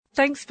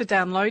Thanks for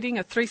downloading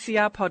a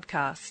 3CR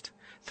podcast.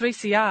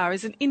 3CR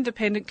is an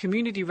independent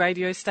community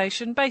radio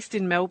station based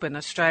in Melbourne,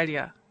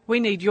 Australia. We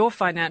need your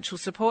financial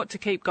support to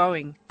keep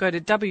going. Go to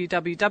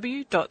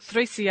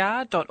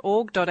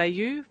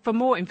www.3cr.org.au for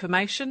more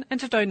information and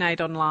to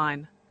donate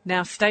online.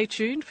 Now stay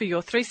tuned for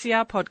your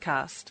 3CR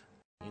podcast.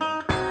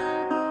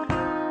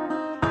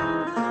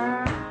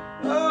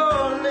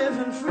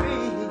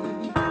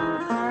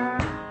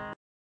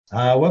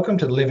 Welcome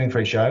to the Living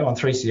Free Show on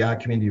 3CR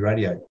Community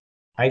Radio,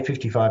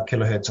 855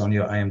 kilohertz on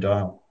your AM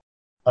dial.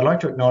 I'd like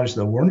to acknowledge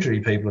the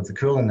Wurundjeri people of the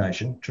Kulin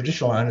Nation,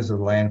 traditional owners of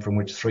the land from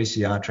which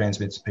 3CR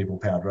transmits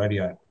people-powered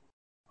radio.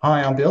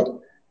 Hi, I'm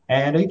Bill,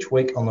 and each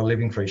week on the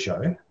Living Free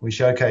Show, we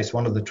showcase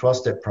one of the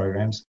 12-step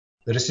programs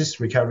that assists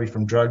recovery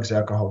from drugs,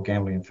 alcohol,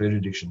 gambling and food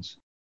addictions.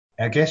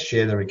 Our guests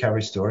share their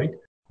recovery story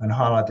and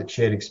highlight that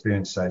shared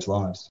experience saves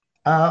lives.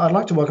 I'd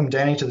like to welcome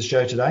Danny to the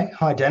show today.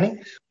 Hi,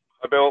 Danny.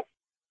 Hi, Bill.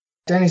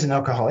 Danny's an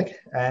alcoholic,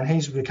 and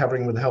he's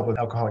recovering with the help of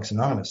Alcoholics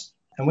Anonymous.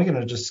 And we're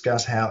going to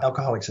discuss how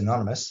Alcoholics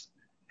Anonymous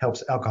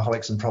helps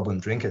alcoholics and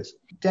problem drinkers.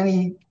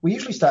 Danny, we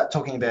usually start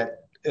talking about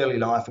early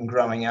life and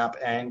growing up,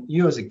 and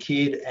you as a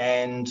kid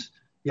and,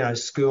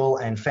 school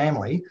and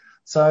family.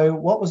 So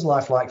what was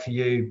life like for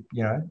you,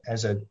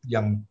 as a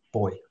young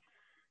boy?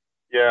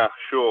 Yeah,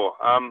 sure.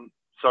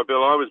 So,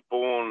 Bill, I was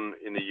born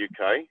in the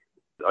UK.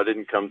 I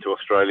didn't come to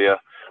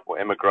Australia or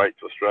emigrate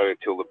to Australia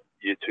till the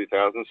year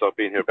 2000, so I've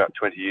been here about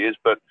 20 years.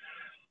 But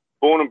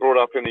born and brought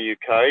up in the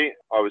UK,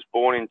 I was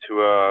born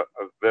into a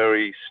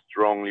very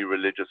strongly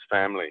religious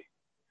family.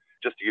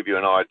 Just to give you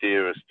an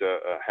idea as to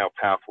how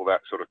powerful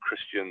that sort of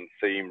Christian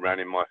theme ran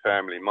in my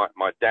family,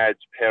 my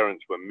dad's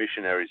parents were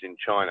missionaries in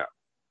China.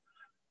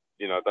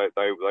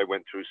 They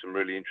went through some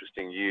really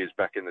interesting years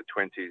back in the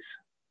 20s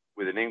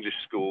with an English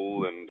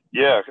school, and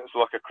it's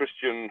like a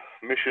Christian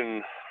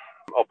mission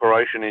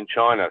operation in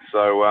China.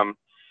 So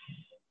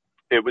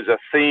it was a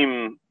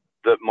theme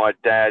that my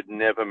dad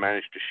never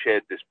managed to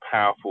shed, this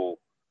powerful,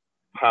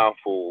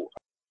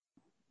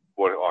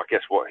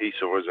 what he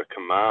saw as a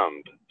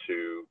command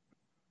to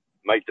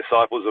make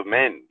disciples of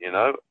men,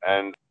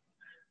 and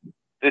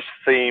this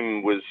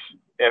theme was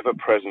ever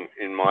present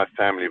in my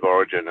family of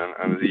origin.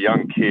 And as a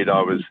young kid,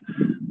 I was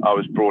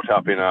brought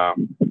up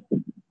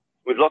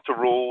with lots of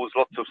rules,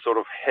 lots of sort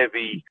of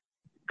heavy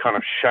kind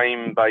of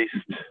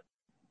shame-based,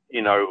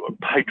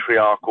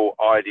 patriarchal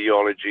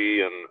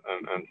ideology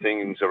and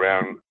things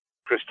around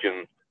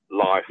Christian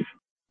life.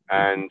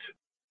 And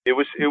it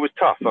was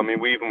tough. I mean,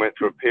 we even went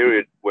through a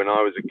period when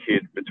I was a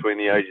kid between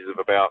the ages of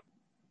about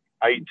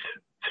 8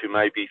 to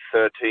maybe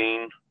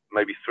 13,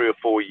 maybe 3 or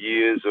 4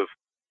 years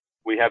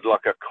we had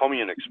like a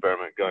commune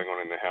experiment going on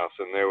in the house,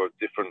 and there were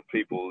different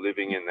people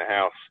living in the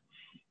house,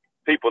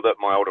 people that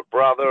my older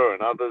brother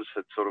and others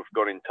had sort of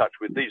got in touch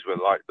with. These were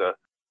the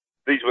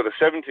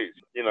 70s.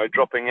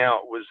 Dropping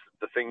out was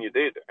the thing you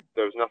did.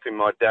 There was nothing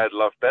my dad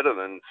loved better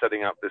than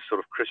setting up this sort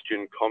of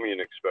Christian commune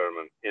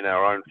experiment in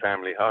our own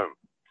family home.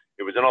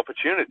 It was an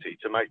opportunity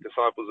to make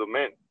disciples of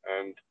men.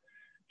 And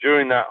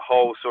during that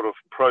whole sort of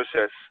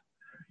process,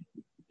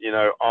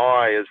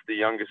 I, as the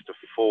youngest of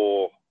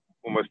 4,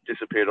 almost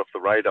disappeared off the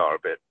radar a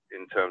bit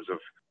in terms of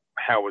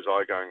how was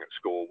I going at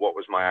school? What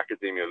was my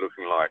academia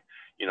looking like?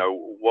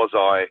 Was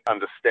I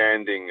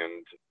understanding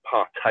and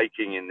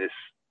partaking in this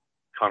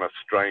kind of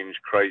strange,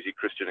 crazy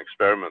Christian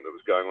experiment that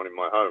was going on in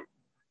my home?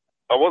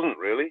 I wasn't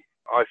really.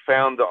 I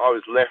found that I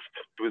was left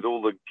with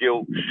all the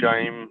guilt,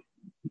 shame,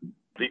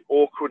 the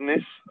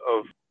awkwardness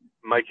of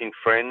making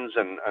friends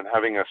and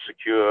having a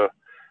secure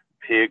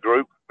peer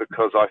group,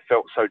 because I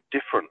felt so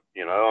different.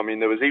 I mean,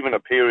 there was even a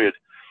period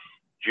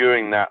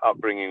during that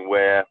upbringing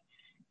where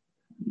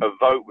a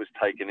vote was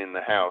taken in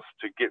the house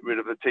to get rid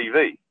of the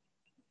TV,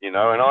 and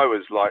I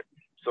was like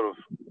sort of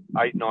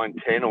 8, 9,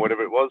 10 or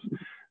whatever it was.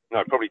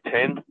 No, probably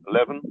 10,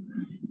 11,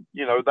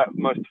 that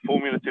most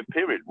formative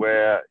period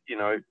where,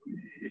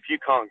 if you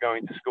can't go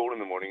into school in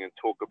the morning and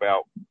talk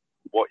about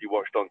what you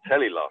watched on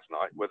telly last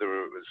night,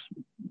 whether it was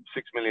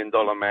 $6 Million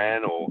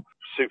Man or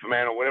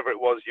Superman or whatever it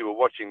was you were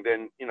watching,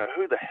 then,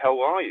 who the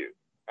hell are you?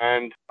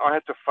 And I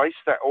had to face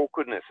that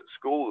awkwardness at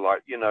school.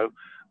 Like, I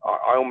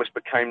almost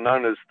became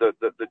known as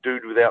the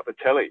dude without the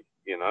telly,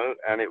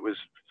 and it was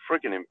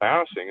freaking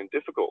embarrassing and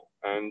difficult.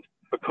 And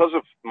because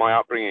of my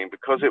upbringing,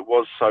 because it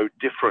was so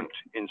different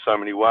in so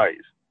many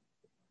ways,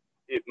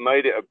 it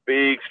made it a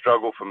big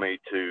struggle for me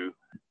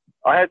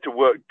I had to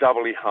work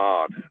doubly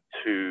hard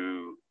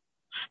to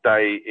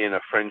stay in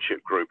a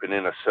friendship group and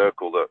in a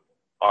circle that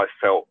I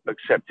felt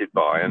accepted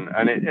by, and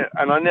I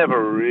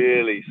never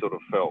really sort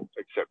of felt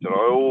accepted.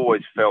 I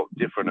always felt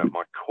different at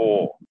my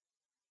core.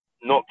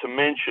 Not to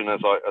mention,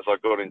 as I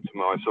got into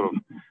my sort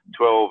of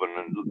 12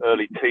 and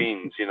early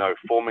teens,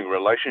 forming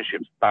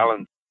relationships,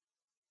 balanced,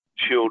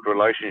 chilled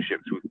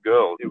relationships with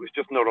girls, it was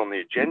just not on the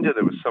agenda.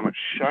 There was so much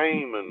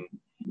shame and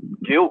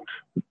guilt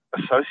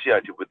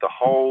associated with the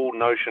whole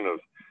notion of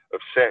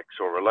sex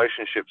or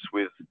relationships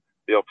with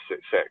the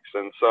opposite sex.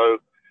 And so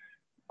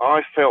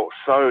I felt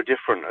so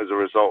different as a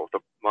result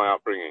of my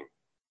upbringing.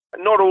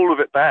 Not all of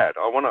it bad.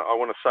 I want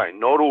to say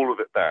not all of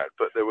it bad,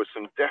 but there were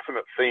some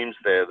definite themes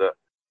there that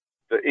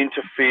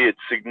interfered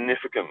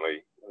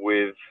significantly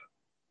with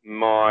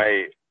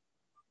my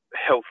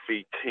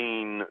healthy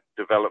teen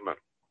development,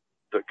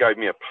 that gave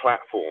me a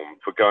platform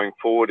for going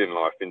forward in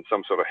life in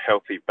some sort of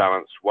healthy,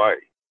 balanced way.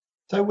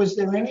 So was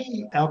there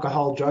any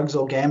alcohol, drugs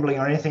or gambling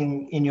or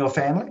anything in your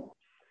family?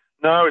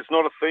 No, it's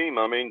not a theme.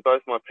 I mean,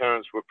 both my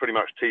parents were pretty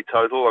much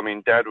teetotal. I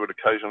mean, Dad would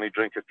occasionally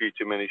drink a few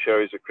too many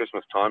sherries at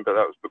Christmas time, but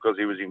that was because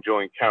he was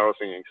enjoying carol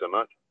singing so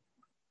much.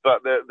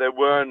 But there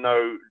were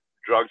no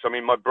drugs. I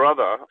mean, my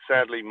brother,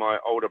 sadly, my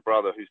older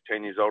brother, who's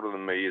 10 years older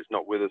than me, is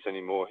not with us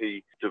anymore.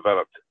 He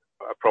developed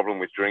a problem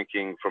with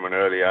drinking from an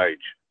early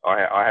age.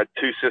 I had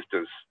two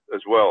sisters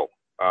as well,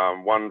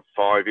 one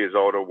 5 years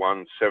older,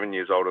 one 7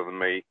 years older than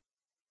me,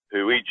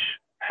 who each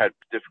had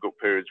difficult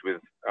periods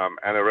with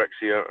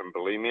anorexia and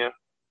bulimia.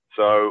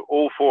 So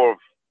all four of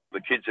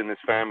the kids in this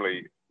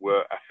family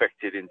were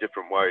affected in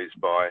different ways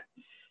by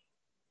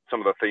some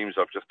of the themes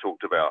I've just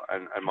talked about.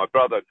 And my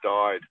brother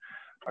died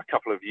a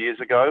couple of years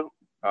ago,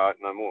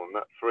 no more than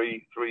that,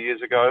 three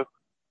years ago,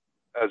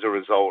 as a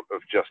result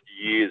of just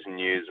years and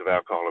years of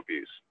alcohol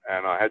abuse.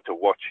 And I had to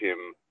watch him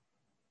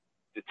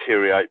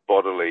deteriorate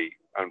bodily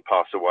and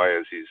pass away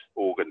as his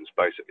organs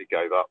basically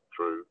gave up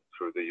through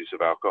the use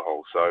of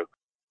alcohol. So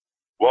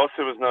whilst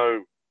there was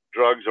no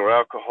drugs or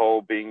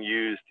alcohol being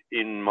used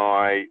in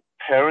my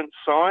parents'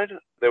 side,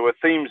 there were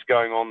themes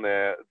going on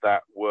there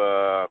that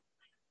were,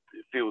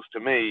 it feels to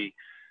me,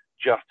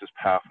 just as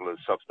powerful as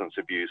substance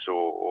abuse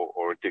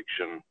or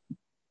addiction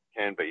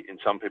can be in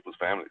some people's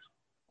families.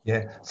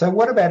 Yeah. So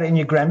what about in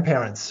your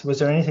grandparents? Was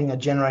there anything a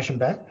generation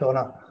back or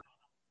not?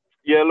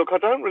 Yeah, look, I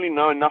don't really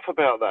know enough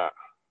about that.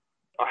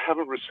 I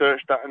haven't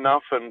researched that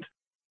enough, and,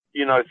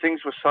 you know,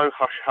 things were so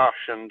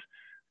hush-hush, and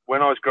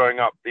when I was growing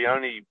up, the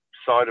only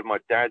side of my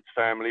dad's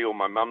family or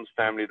my mum's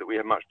family that we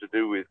had much to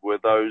do with were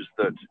those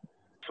that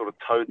sort of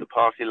towed the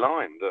party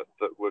line,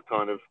 that were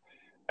kind of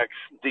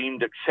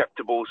deemed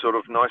acceptable, sort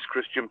of nice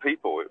Christian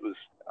people. It was,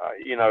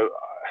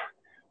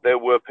 there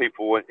were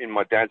people in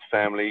my dad's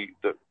family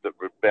that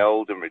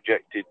rebelled and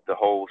rejected the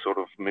whole sort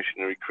of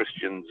missionary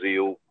Christian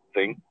zeal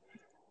thing.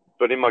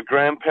 But in my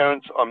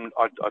grandparents,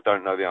 I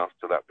don't know the answer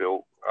to that,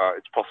 Bill.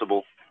 It's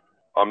possible.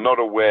 I'm not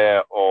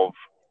aware of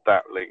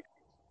that link.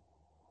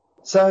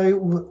 So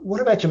what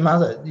about your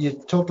mother? You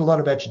talked a lot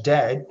about your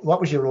dad.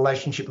 What was your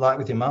relationship like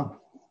with your mum?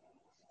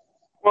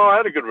 Well, I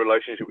had a good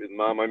relationship with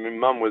Mum. I mean,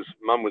 Mum was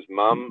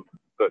Mum,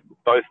 but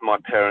both my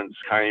parents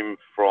came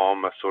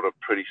from a sort of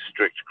pretty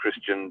strict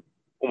Christian,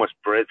 almost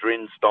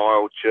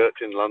Brethren-style church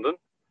in London,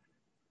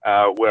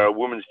 where a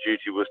woman's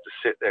duty was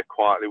to sit there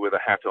quietly with a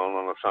hat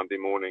on a Sunday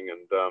morning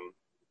and,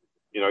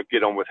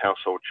 get on with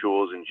household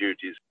chores and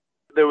duties.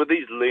 There were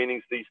these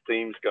leanings, these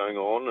themes going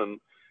on, and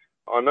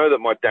I know that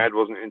my dad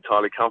wasn't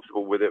entirely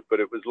comfortable with it, but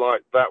it was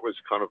like that was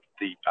kind of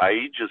the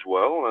age as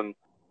well. And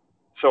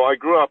so I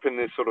grew up in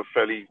this sort of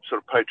fairly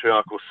sort of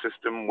patriarchal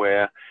system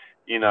where,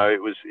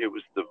 it was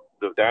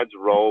the dad's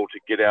role to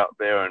get out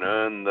there and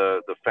earn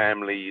the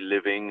family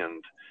living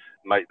and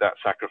make that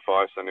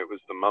sacrifice, and it was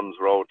the mum's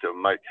role to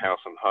make house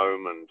and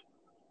home and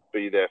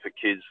be there for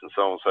kids and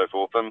so on and so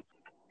forth. And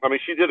I mean,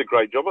 she did a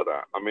great job at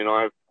that. I mean,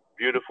 I have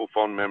beautiful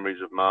fond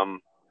memories of Mum,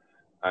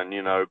 and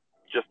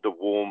just the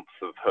warmth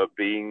of her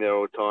being there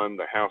all the time,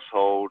 the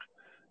household,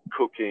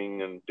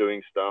 cooking and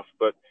doing stuff.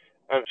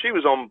 And she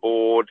was on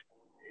board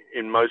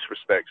in most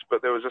respects,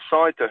 but there was a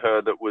side to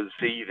her that was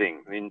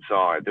seething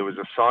inside. There was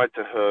a side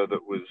to her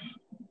that was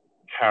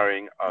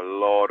carrying a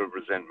lot of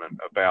resentment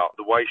about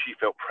the way she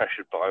felt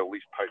pressured by all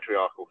these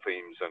patriarchal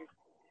themes,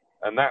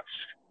 and that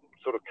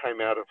sort of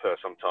came out of her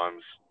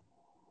sometimes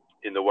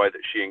in the way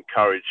that she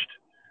encouraged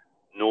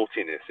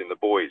naughtiness in the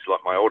boys,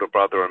 like my older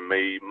brother and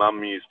me.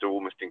 Mum used to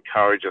almost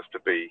encourage us to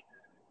be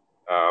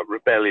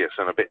rebellious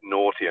and a bit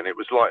naughty, and it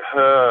was like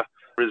her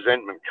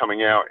resentment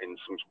coming out in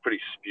some pretty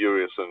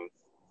spurious and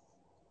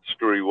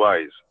screwy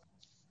ways.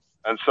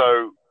 And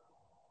so,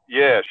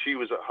 yeah, she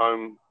was at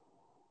home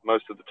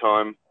most of the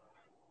time,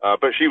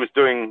 but she was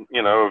doing,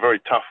 a very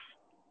tough,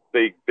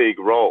 big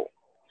role.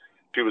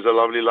 She was a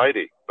lovely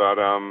lady, but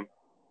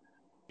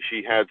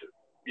she had,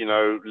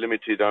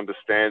 limited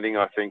understanding,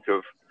 I think,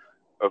 of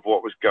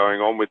what was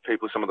going on with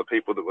people, some of the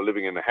people that were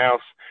living in the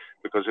house,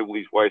 because all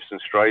these waifs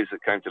and strays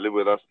that came to live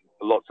with us,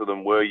 lots of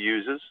them were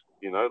users.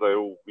 They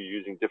all were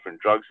using different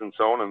drugs and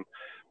so on, and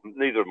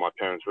neither of my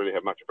parents really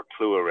had much of a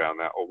clue around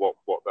that or what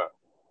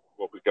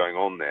was going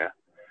on there.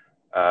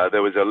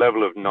 There was a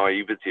level of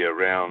naivety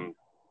around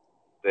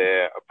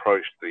their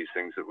approach to these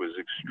things that was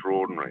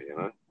extraordinary.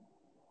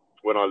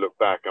 When I look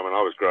back, I mean,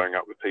 I was growing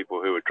up with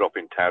people who were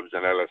dropping tabs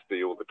and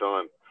LSD all the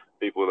time,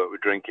 people that were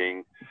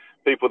drinking,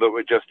 people that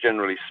were just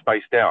generally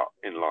spaced out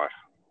in life.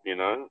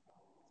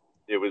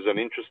 It was an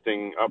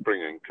interesting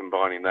upbringing,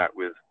 combining that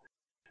with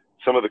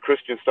some of the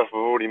Christian stuff I've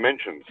already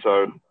mentioned.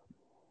 So,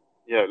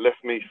 yeah, it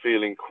left me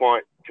feeling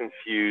quite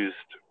confused,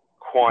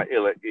 quite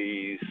ill at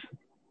ease,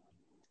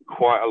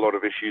 quite a lot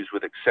of issues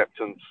with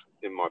acceptance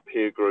in my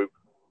peer group.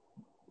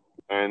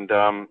 And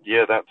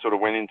that sort of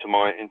went into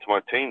my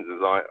teens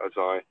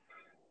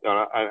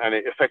and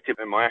it affected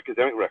my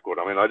academic record.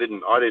 I mean, I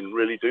didn't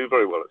really do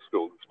very well at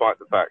school, despite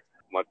the fact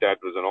my dad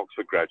was an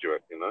Oxford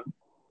graduate.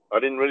 I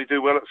didn't really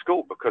do well at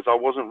school because I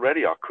wasn't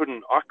ready. I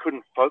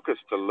couldn't focus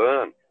to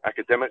learn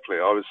academically.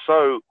 I was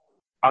so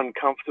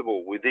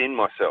uncomfortable within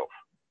myself.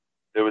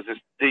 There was this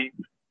deep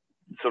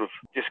sort of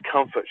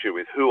discomfort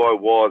with who I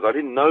was. I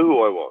didn't know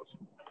who I was.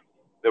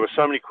 There were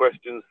so many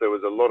questions. There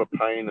was a lot of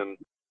pain and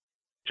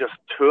just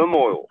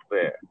turmoil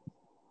there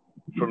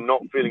from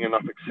not feeling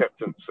enough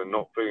acceptance and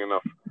not feeling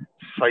enough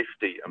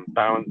safety and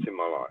balance in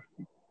my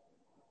life.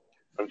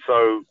 And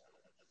so,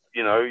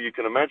 you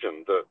can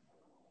imagine that,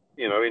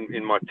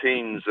 in my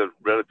teens,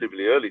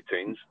 relatively early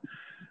teens,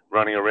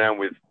 running around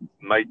with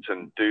mates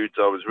and dudes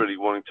I was really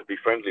wanting to be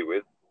friendly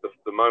with,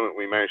 the moment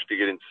we managed to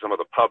get into some of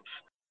the pubs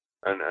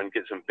and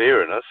get some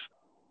beer in us,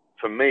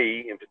 for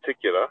me in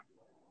particular,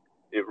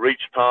 it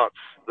reached parts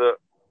that,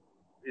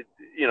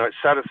 it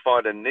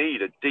satisfied a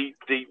need, a deep,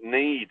 deep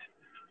need.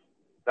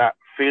 That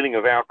feeling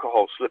of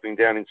alcohol slipping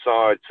down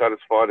inside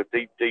satisfied a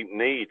deep, deep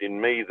need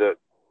in me that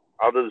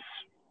others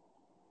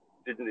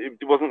didn't.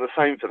 It wasn't the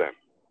same for them.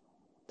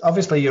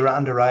 Obviously, you're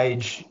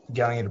underage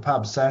going into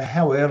pubs. So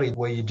how early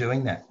were you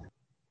doing that?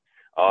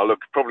 Look,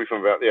 probably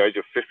from about the age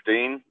of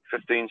 15,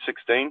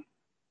 16.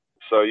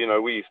 So,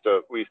 we used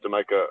to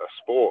make a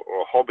sport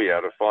or a hobby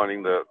out of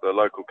finding the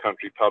local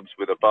country pubs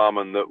with a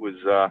barman that was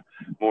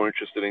more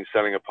interested in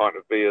selling a pint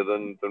of beer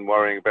than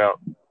worrying about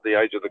the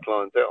age of the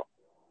clientele.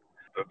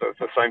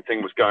 The same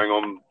thing was going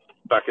on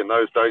back in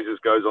those days as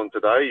goes on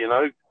today.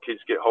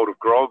 Kids get hold of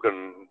grog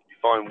and you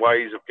find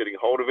ways of getting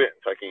hold of it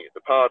and taking it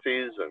to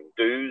parties and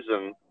do's.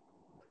 And,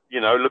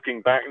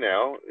 looking back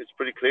now, it's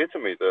pretty clear to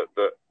me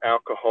that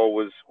alcohol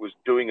was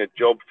doing a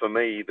job for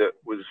me that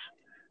was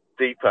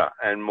deeper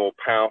and more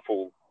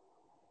powerful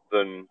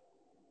than,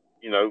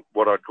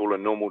 what I'd call a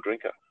normal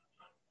drinker.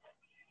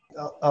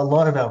 A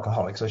lot of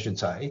alcoholics, I should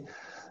say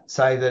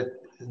that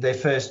their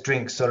first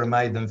drink sort of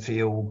made them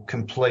feel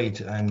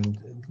complete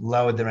and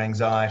lowered their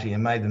anxiety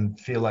and made them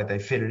feel like they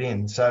fitted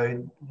in.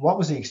 So what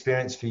was the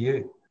experience for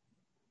you?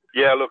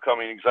 Yeah, look, I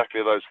mean,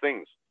 exactly those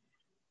things.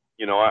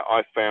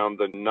 I found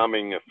the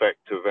numbing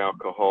effect of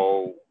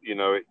alcohol,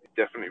 it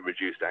definitely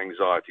reduced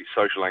anxiety,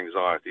 social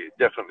anxiety. It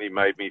definitely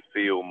made me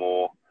feel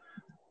more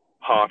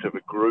part of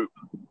a group.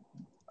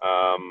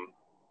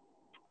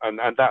 And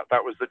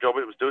that was the job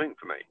it was doing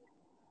for me.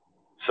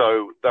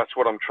 So that's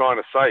what I'm trying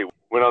to say.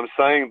 When I'm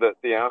saying that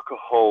the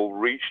alcohol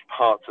reached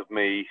parts of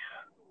me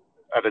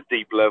at a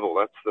deep level,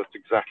 that's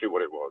exactly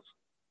what it was.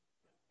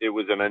 It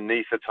was an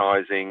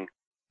anesthetizing,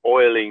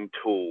 oiling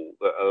tool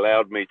that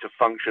allowed me to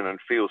function and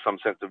feel some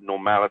sense of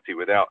normality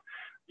without,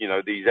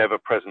 these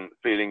ever-present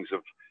feelings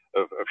of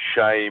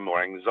shame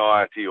or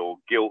anxiety or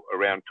guilt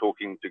around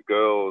talking to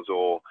girls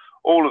or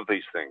all of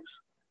these things.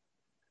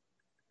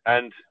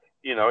 And,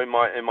 in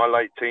my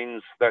late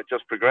teens, that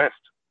just progressed.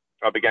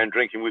 I began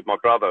drinking with my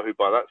brother, who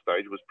by that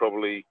stage was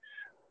probably,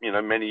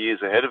 many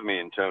years ahead of me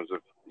in terms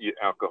of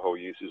alcohol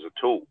use as a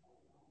tool.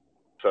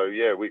 So,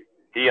 yeah,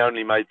 he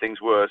only made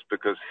things worse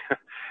because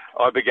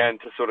I began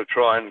to sort of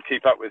try and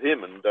keep up with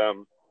him. And,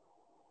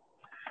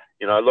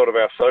 a lot of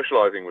our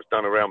socializing was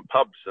done around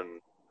pubs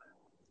and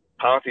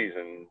parties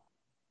and,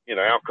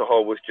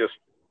 alcohol was just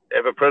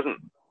ever present.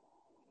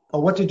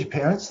 Well, what did your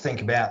parents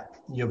think about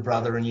your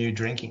brother and you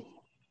drinking?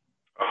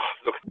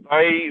 Look,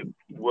 they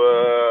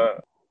were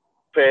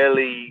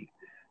fairly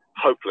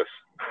hopeless.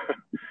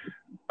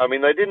 I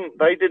mean, they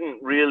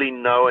didn't really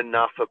know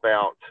enough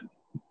about.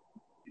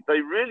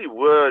 They really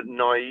were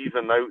naive,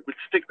 and they would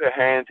stick their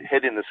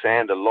head in the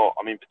sand a lot.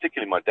 I mean,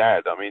 particularly my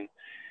dad. I mean,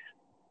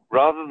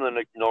 rather than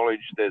acknowledge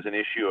there's an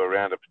issue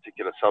around a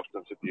particular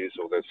substance abuse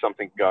or there's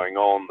something going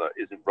on that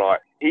isn't right,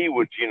 he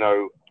would,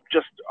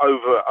 just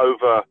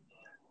over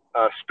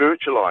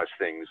spiritualize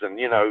things and,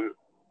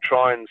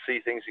 try and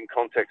see things in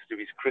context of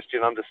his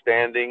Christian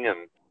understanding.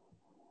 And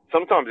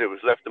sometimes it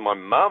was left to my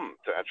mum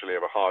to actually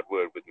have a hard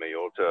word with me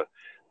or to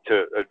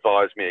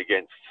advise me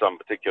against some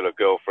particular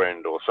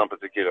girlfriend or some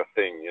particular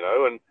thing,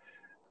 and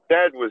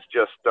Dad was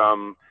just,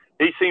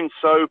 he seemed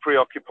so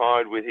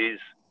preoccupied with his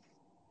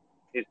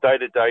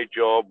day-to-day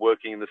job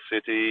working in the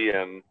city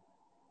and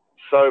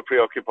so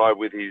preoccupied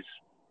with his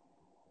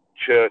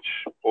church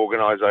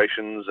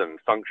organizations and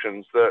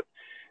functions that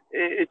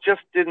it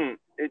just didn't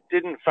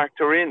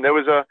factor in. There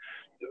was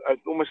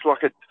almost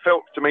like it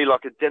felt to me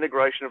like a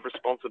denigration of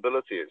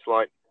responsibility. It's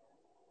like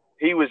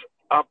he was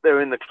up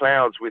there in the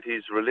clouds with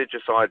his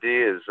religious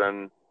ideas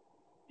and,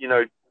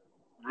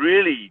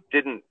 really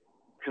didn't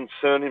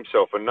concern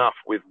himself enough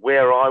with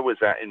where I was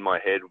at in my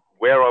head,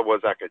 where I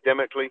was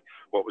academically,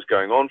 what was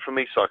going on for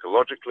me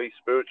psychologically,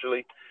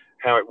 spiritually,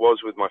 how it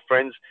was with my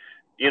friends.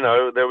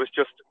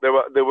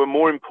 There were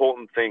more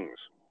important things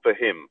for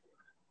him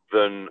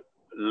than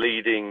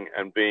leading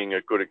and being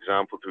a good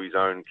example to his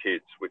own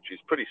kids, which is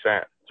pretty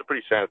sad. It's a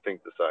pretty sad thing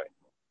to say.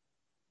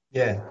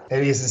 Yeah,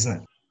 it is,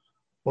 isn't it?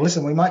 Well,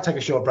 listen, we might take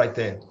a short break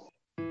there.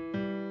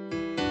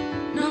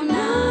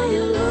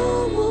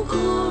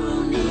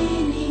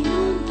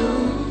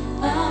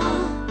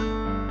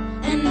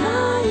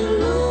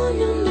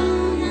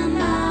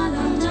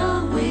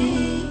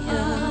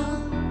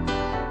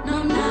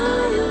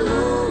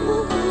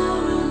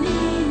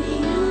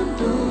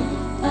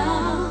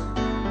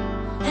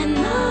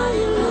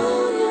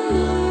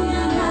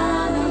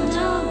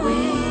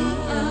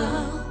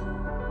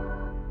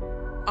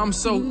 I'm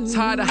so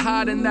tired of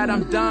hiding that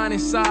I'm dying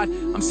inside.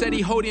 I'm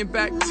steady holding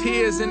back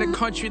tears in a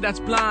country that's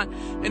blind,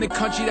 in a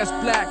country that's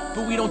black,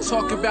 but we don't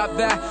talk about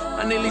that.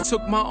 I nearly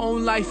took my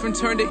own life and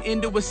turned it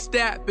into a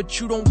stat, but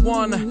you don't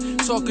wanna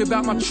talk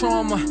about my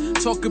trauma,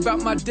 talk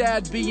about my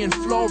dad being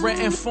flora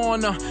and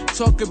fauna,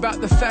 talk about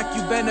the fact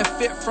you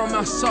benefit from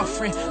our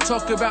suffering,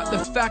 talk about the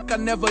fact I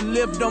never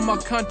lived on my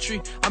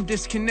country. I'm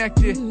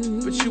disconnected,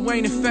 but you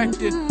ain't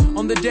affected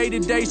on the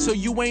day-to-day, so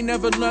you ain't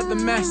never learned the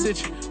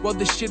message. Well,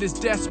 this shit is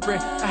desperate.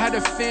 I had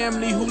a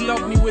family who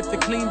loved me with a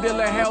clean bill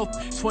of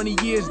health. 20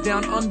 years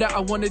down under, I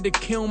wanted to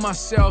kill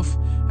myself,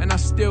 and I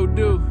still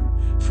do.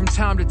 From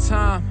time to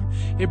time,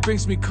 it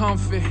brings me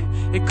comfort,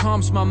 it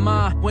calms my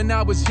mind. When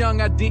I was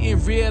young, I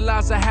didn't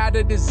realize I had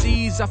a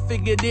disease. I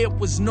figured it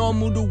was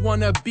normal to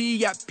wanna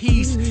be at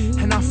peace,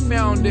 and I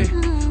found it.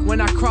 When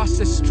I cross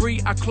the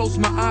street, I close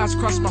my eyes,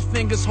 cross my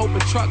fingers, hope a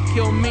truck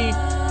kill me.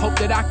 Hope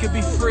that I could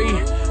be free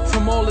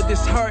from all of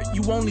this hurt.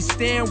 You only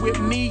stand with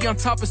me on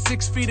top of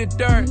 6 feet of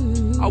dirt.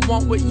 I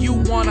want what you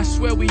want, I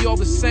swear we all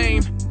the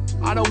same.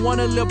 I don't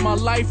wanna live my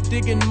life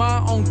digging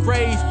my own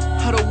grave.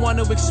 I don't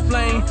wanna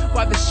explain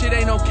why this shit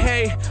ain't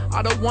okay.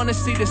 I don't wanna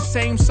see the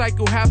same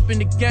cycle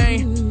happen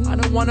again. I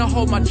don't wanna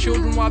hold my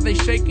children while they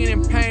shaking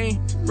in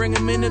pain. Bring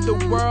them into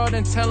the world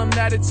and tell them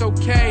that it's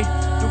okay.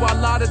 Do I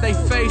lie to they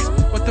face?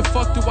 What the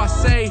fuck do I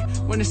say?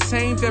 When the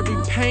same very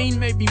pain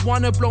made me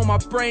wanna blow my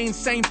brain.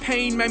 Same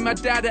pain made my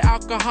dad an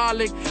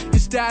alcoholic.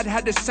 His dad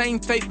had the same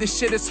fate. This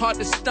shit is hard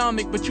to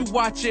stomach, but you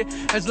watch it.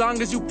 As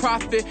long as you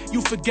profit,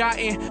 you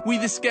forgotten. We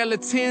the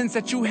skeletons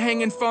that you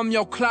hanging from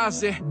your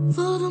closet.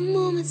 For the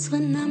moments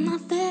when I'm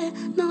not there,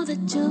 know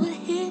that you were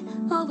here,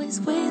 always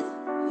with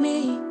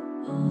me.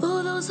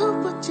 For those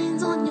who put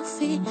chains on your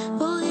feet,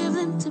 forgive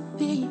them to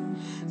be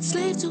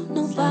slave to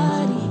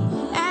nobody.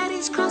 At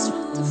each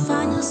crossroad to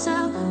find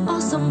yourself or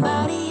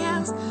somebody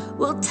else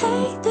will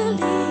take the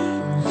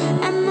lead.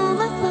 And know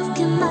that love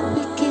cannot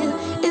be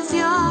killed if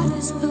your heart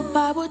is built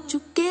by what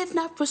you give,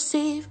 not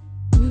receive.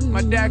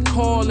 My dad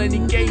called and he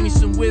gave me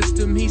some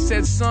wisdom. He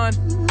said, son,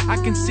 I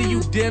can see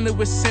you dealing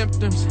with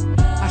symptoms.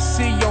 I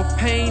see your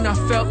pain, I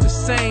felt the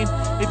same.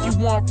 If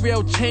you want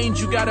real change,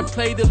 you gotta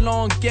play the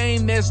long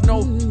game. There's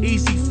no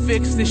easy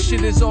fix, this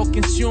shit is all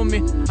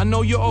consuming. I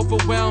know you're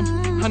overwhelmed,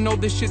 I know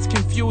this shit's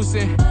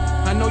confusing.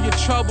 I know you're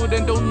troubled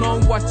and don't know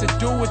what to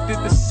do with it.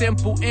 The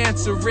simple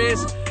answer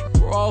is,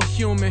 we're all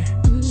human.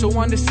 So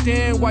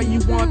understand why you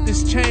want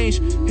this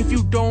change. If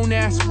you don't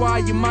ask why,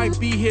 you might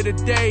be here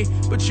today,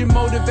 but your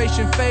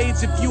motivation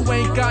fades if you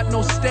ain't got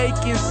no stake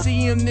in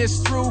seeing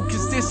this through.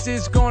 Cause this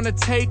is gonna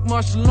take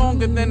much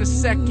longer than a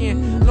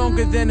second,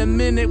 longer than a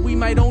minute. We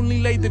might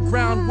only lay the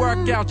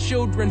groundwork, our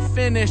children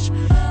finish.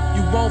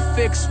 You won't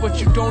fix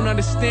what you don't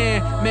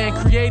understand. Man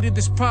created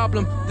this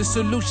problem, the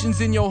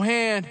solution's in your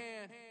hand.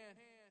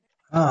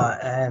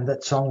 And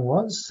that song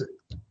was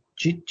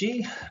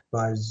Gigi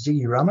by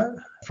Ziggy Ramo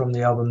from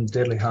the album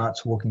Deadly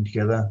Hearts Walking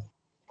Together,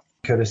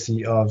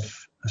 courtesy of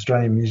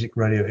Australian Music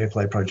Radio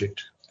Airplay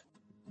Project.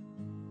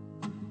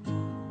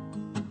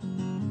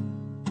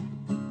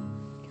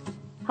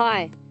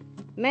 Hi,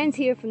 Mans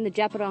here from the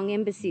Djapurrung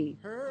Embassy.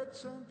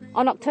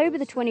 On October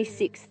the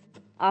 26th,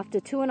 after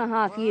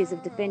 2.5 years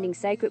of defending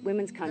sacred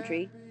women's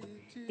country,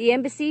 the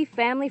embassy,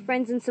 family,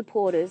 friends and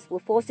supporters were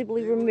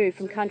forcibly removed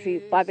from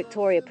country by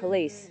Victoria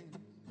Police.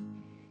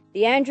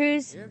 The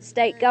Andrews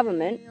State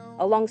Government,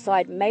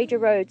 alongside Major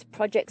Roads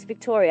Projects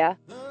Victoria,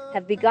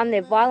 have begun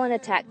their violent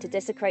attack to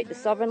desecrate the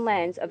sovereign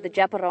lands of the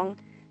Djapurrung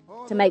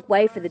to make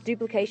way for the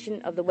duplication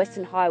of the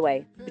Western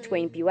Highway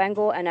between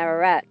Buangor and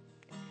Ararat.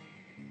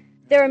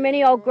 There are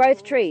many old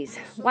growth trees,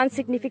 one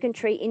significant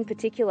tree in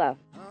particular,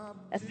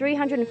 a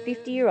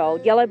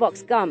 350-year-old yellow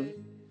box gum,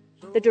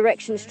 the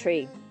directions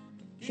tree.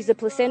 She's a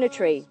placenta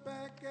tree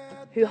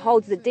who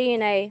holds the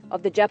DNA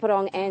of the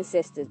Djapurrung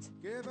ancestors.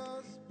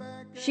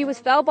 She was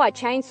felled by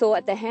chainsaw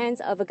at the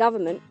hands of a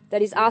government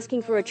that is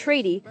asking for a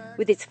treaty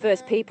with its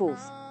First Peoples.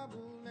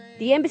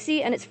 The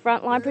embassy and its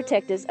frontline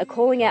protectors are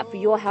calling out for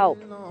your help.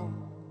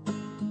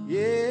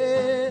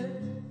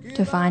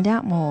 To find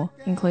out more,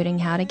 including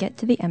how to get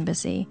to the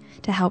embassy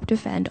to help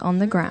defend on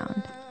the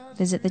ground,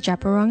 visit the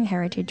Djapurrung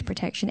Heritage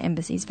Protection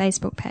Embassy's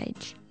Facebook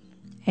page.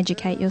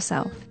 Educate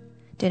yourself,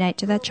 donate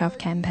to their Chuff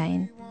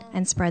campaign,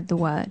 and spread the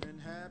word.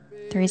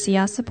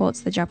 3CR supports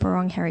the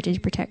Djapurrung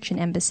Heritage Protection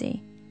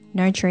Embassy.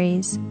 No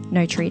trees,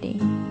 no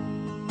treaty.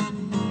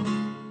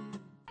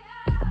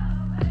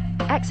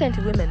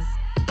 Accented women.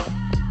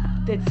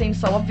 It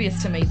seems so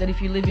obvious to me that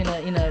if you live in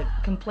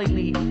a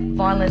completely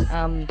violent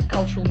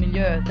cultural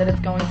milieu, that it's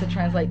going to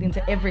translate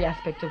into every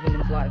aspect of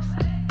women's lives.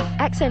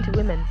 Accented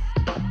women.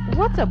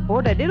 What's a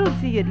border? They don't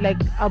see it like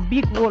a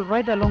big wall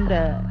right along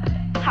the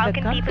How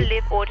can people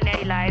live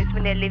ordinary lives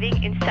when they're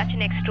living in such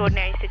an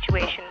extraordinary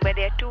situation where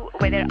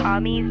there are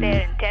armies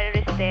there and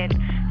terrorists there,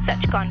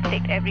 such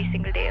conflict every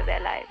single day of their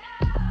lives?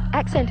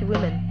 Accented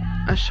women.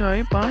 A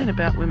show by and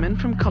about women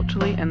from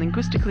culturally and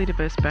linguistically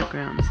diverse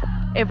backgrounds.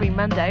 Every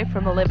Monday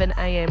from 11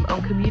 a.m.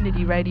 on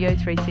Community Radio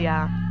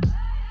 3CR.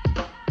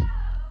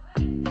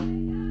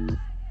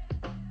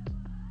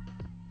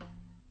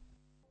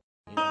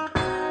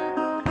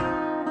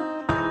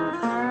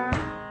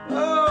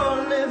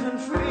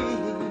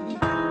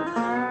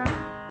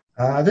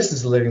 This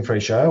is the Living Free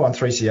Show on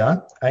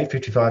 3CR,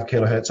 855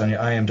 kilohertz on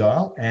your AM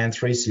dial and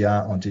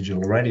 3CR on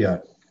digital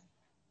radio.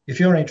 If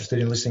you're interested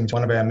in listening to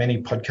one of our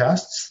many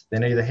podcasts,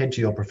 then either head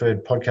to your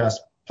preferred podcast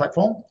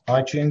platform,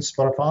 iTunes,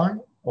 Spotify,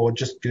 or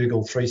just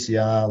Google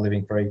 3CR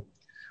Living Free.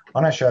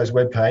 On our show's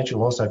webpage,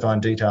 you'll also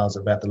find details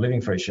about the Living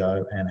Free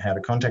Show and how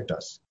to contact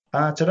us.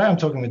 Today I'm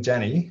talking with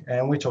Danny,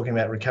 and we're talking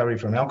about recovery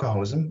from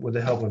alcoholism with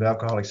the help of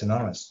Alcoholics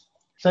Anonymous.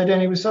 So,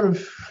 Danny, we sort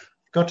of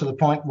got to the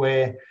point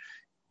where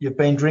you've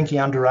been drinking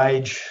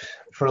underage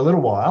for a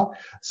little while.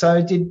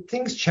 So did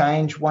things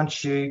change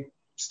once you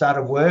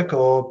started work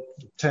or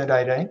turned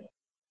 18?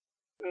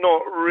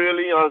 Not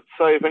really. I'd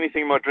say, if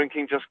anything, my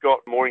drinking just got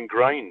more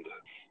ingrained.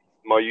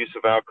 My use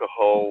of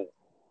alcohol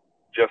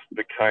just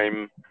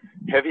became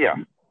heavier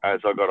as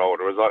I got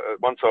older.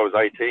 Once I was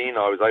 18,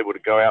 I was able to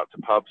go out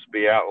to pubs,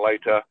 be out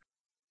later,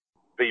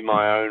 be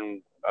my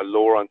own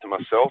law unto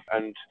myself.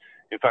 And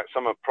in fact,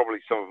 some of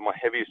my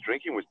heaviest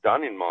drinking was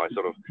done in my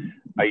sort of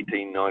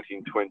 18,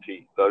 19,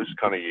 20, those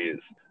kind of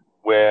years,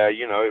 where,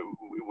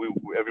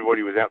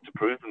 everybody was out to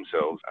prove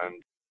themselves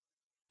and,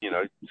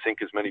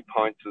 sink as many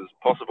pints as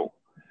possible.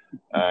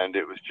 And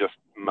it was just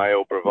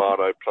male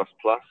bravado plus,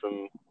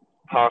 and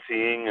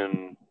partying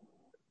and,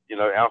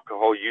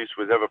 alcohol use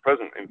was ever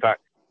present. In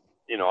fact,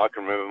 I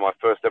can remember my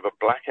first ever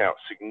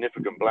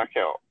significant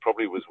blackout,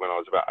 probably was when I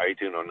was about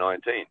 18 or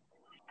 19,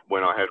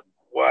 when I had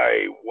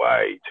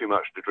way too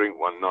much to drink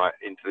one night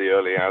into the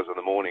early hours of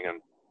the morning.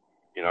 And,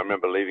 I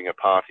remember leaving a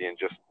party and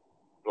just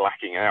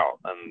blacking out.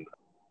 And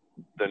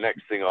the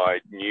next thing I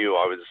knew,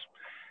 I was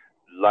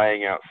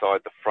laying outside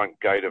the front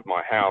gate of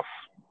my house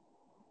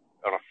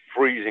on a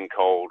freezing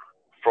cold,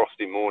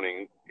 frosty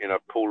morning in a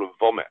pool of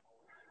vomit,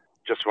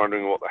 just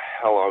wondering what the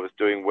hell I was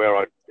doing,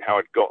 how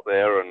I'd got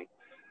there and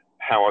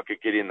how I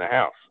could get in the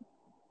house.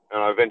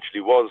 And I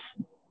eventually was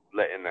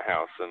let in the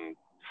house and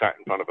sat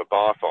in front of a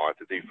bar fire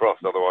to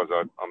defrost. Otherwise,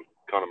 I'm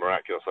kind of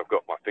miraculous. I've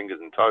got my fingers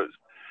and toes.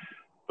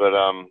 But,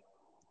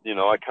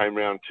 I came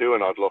round too,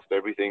 and I'd lost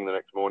everything the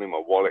next morning,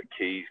 my wallet,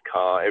 keys,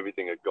 car,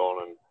 everything had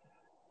gone. And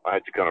I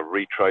had to kind of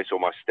retrace all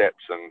my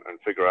steps and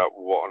figure out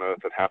what on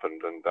earth had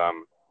happened. And,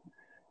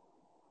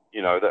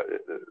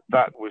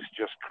 that was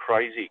just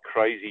crazy,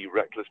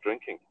 reckless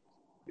drinking.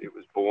 It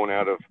was born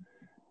out of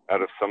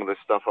some of the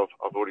stuff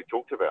I've already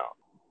talked about.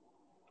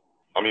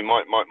 I mean,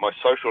 my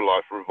social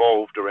life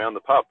revolved around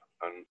the pub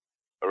and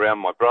around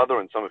my brother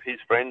and some of his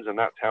friends, and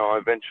that's how I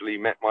eventually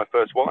met my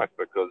first wife,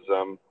 because,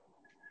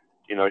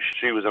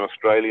 she was an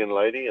Australian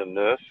lady, a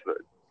nurse that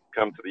had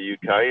come to the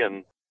UK,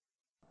 and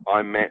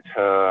I met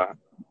her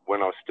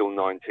when I was still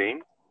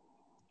 19.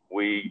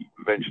 We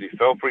eventually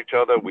fell for each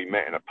other. We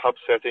met in a pub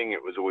setting.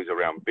 It was always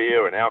around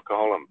beer and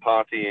alcohol and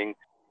partying.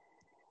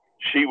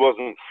 She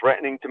wasn't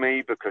threatening to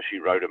me because she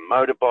rode a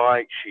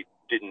motorbike. She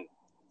didn't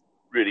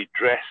really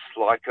dress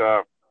like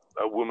a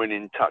woman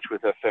in touch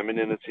with her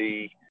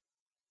femininity.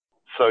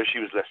 So she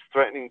was less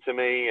threatening to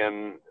me.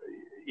 And,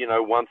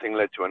 one thing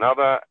led to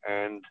another.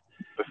 And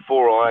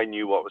before I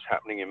knew what was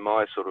happening in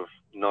my sort of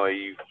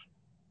naive,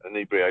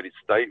 inebriated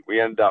state, we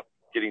end up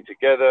getting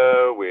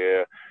together.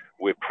 We're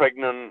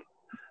pregnant.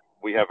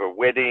 We have a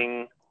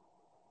wedding.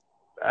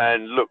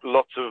 And look,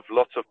 lots of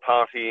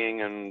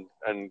partying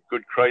and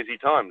good crazy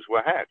times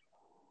were had.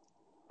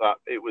 But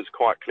it was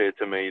quite clear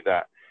to me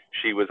that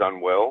she was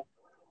unwell.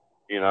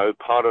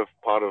 Part of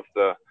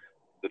the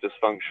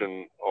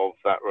dysfunction of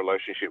that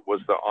relationship was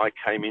that I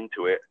came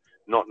into it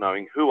not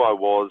knowing who I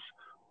was,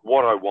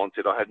 what I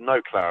wanted. I had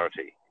no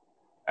clarity.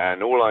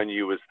 And all I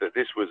knew was that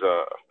this was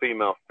a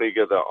female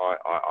figure that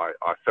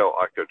I felt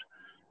I could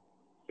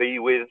be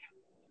with.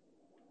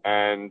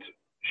 And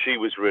she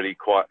was really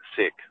quite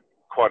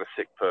a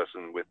sick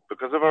person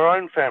because of her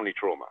own family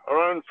trauma, her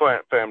own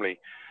family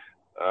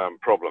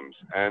problems.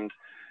 And,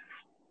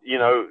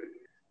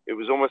 it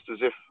was almost as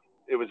if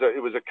it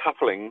was a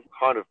coupling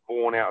kind of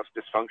born out of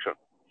dysfunction.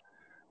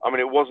 I mean,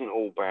 it wasn't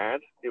all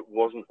bad. It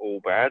wasn't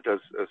all bad, as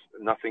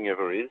nothing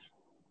ever is.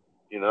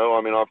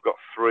 I've got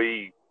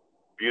 3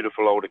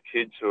 beautiful older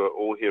kids who are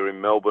all here in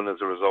Melbourne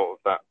as a result of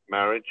that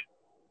marriage.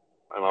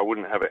 And I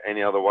wouldn't have it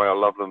any other way. I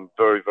love them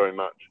very, very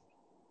much.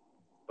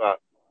 But,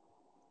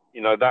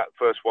 that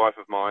first wife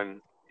of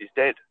mine is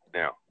dead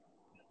now.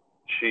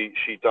 She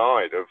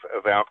died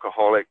of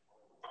alcoholic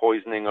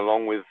poisoning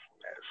along with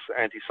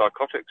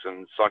antipsychotics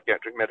and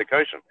psychiatric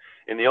medication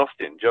in the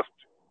Austin just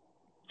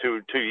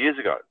 2 years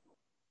ago.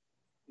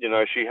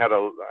 She had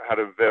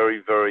a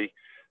very, very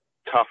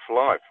tough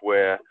life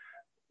where,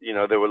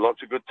 there were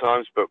lots of good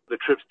times, but the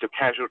trips to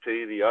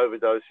casualty, the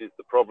overdoses,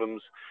 the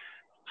problems,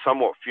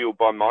 somewhat fueled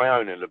by my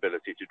own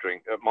inability to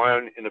drink, my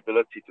own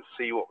inability to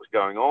see what was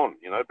going on,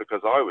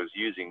 because I was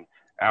using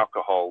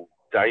alcohol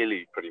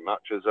daily pretty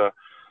much as a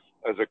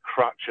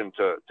crutch and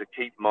to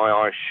keep my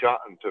eyes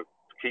shut and to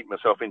keep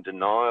myself in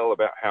denial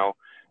about how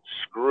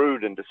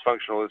screwed and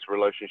dysfunctional this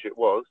relationship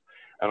was.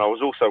 And I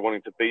was also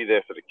wanting to be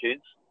there for the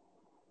kids.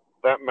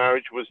 That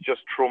marriage was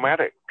just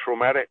traumatic,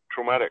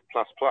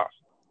 plus.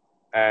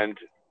 And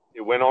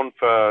it went on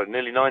for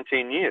nearly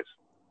 19 years.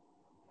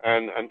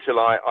 And until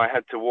I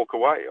had to walk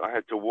away. I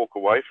had to walk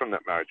away from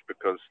that marriage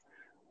because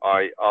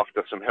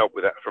after some help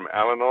with that from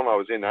Al-Anon, I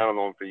was in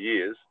Al-Anon for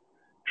years,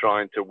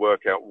 trying to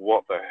work out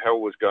what the hell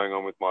was going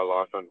on with my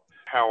life and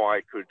how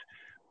I could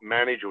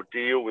manage or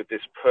deal with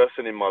this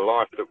person in my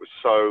life that was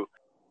so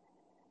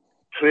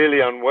clearly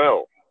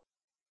unwell.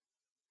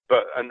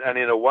 But and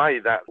in a way,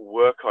 that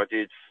work I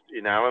did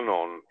in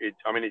Al-Anon, it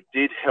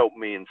did help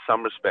me in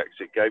some respects.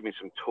 It gave me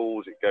some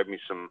tools,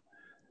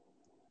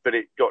 but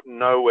it got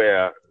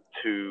nowhere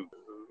to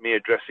me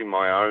addressing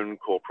my own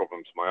core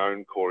problems, my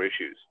own core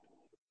issues.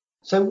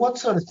 So what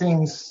sort of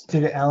things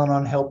did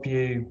Al-Anon help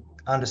you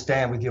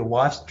understand with your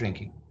wife's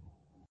drinking?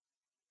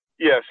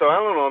 Yeah, so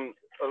Al-Anon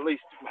at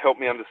least helped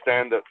me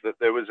understand that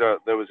there was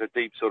a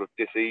deep sort of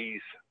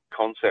dis-ease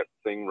concept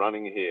thing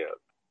running here.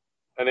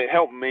 And it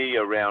helped me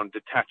around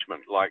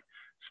detachment, like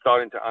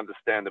starting to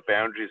understand the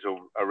boundaries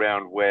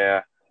around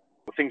where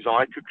things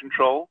I could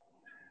control.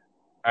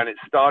 And it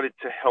started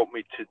to help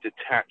me to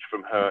detach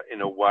from her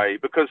in a way,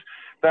 because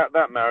that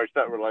marriage,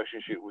 that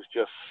relationship was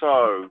just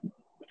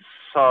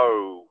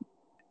so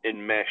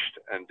enmeshed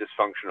and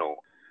dysfunctional.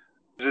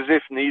 It was as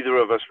if neither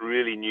of us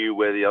really knew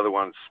where the other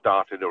one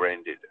started or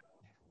ended.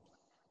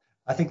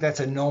 I think that's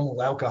a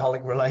normal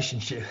alcoholic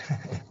relationship.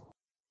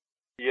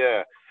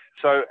 Yeah.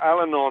 So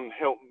Al-Anon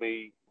helped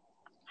me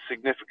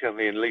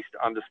significantly, at least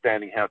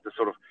understanding how to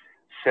sort of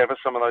sever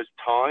some of those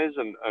ties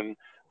and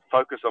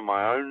focus on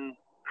my own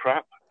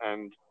crap.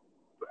 And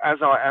as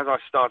I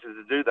started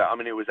to do that,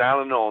 it was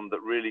Al-Anon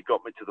that really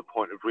got me to the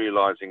point of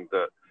realizing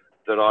that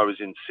I was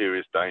in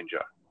serious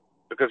danger.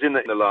 Because in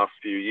the last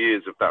few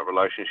years of that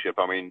relationship,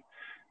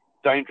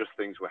 dangerous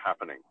things were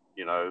happening.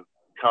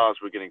 Cars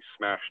were getting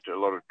smashed. A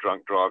lot of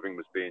drunk driving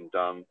was being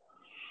done.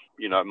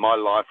 My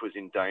life was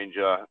in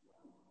danger.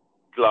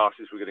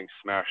 Glasses were getting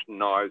smashed.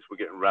 Knives were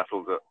getting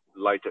rattled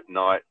late at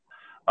night.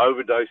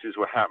 Overdoses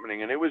were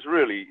happening. And it was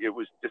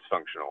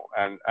dysfunctional.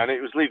 And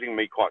it was leaving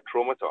me quite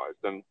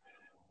traumatized. And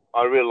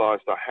I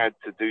realized I had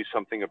to do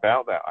something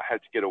about that. I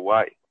had to get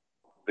away.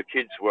 The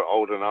kids were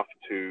old enough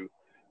to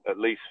at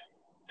least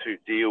to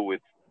deal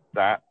with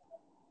that.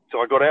 So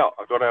I got out.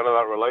 I got out of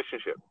that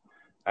relationship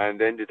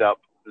and ended up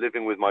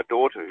living with my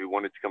daughter, who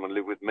wanted to come and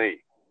live with me.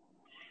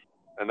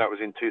 And that was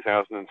in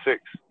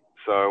 2006.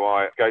 So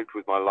I escaped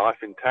with my life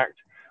intact,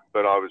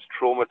 but I was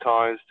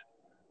traumatized.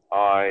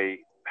 I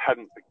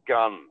hadn't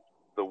begun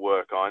the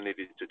work I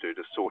needed to do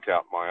to sort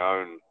out my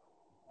own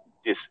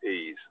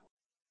dis-ease.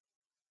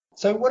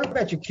 So what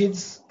about your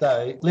kids,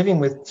 though? Living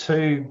with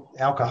two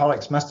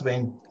alcoholics must have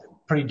been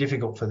pretty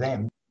difficult for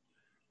them.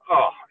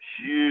 Oh,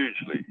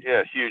 hugely.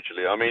 Yeah,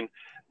 hugely.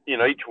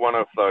 Each one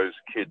of those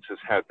kids has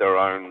had their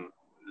own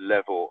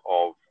level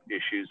of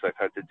issues they've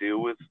had to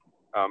deal with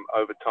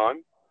over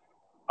time.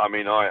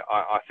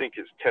 I think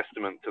it's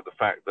testament to the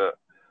fact that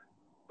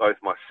both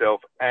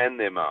myself and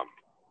their mum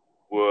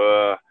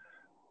were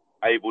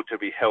able to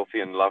be healthy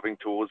and loving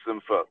towards them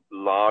for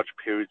large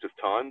periods of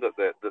time,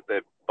 that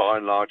they're by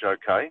and large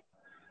okay.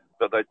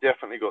 But they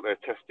definitely got their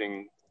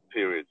testing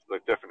periods.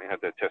 They've definitely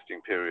had their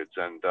testing periods.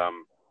 And,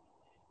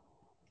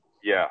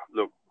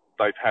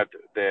 they've had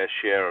their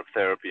share of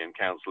therapy and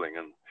counselling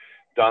and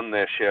done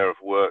their share of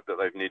work that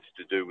they've needed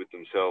to do with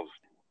themselves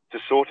to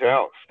sort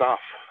out stuff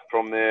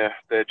from their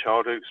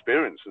childhood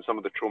experience and some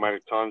of the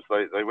traumatic times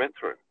they went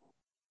through.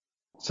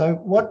 So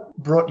what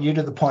brought you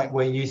to the point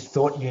where you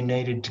thought you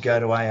needed to go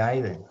to AA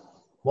then?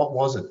 What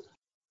was it?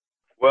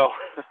 Well,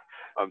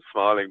 I'm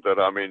smiling, but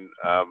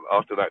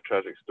after that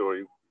tragic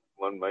story,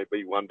 one may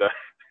wonder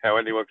how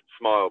anyone could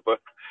smile. But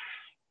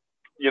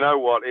you know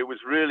what? It was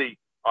really,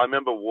 I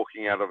remember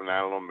walking out of an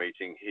Al-Anon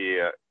meeting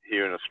here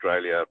in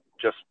Australia,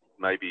 just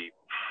maybe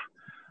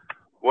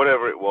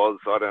whatever it was,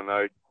 I don't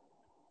know,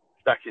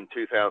 back in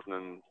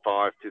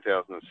 2005,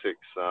 2006.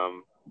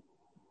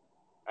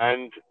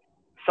 And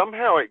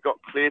somehow it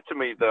got clear to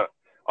me that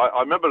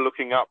I remember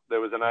looking up, there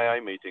was an AA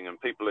meeting and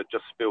people had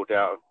just spilled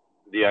out of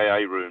the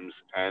AA rooms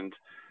and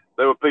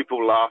there were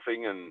people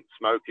laughing and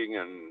smoking,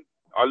 and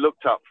I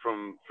looked up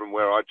from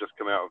where I'd just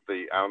come out of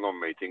the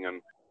Al-Anon meeting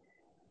and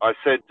I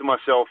said to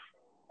myself,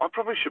 I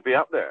probably should be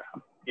up there,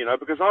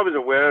 because I was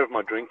aware of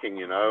my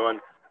drinking, and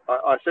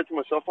I said to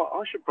myself,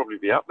 I should probably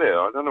be up there.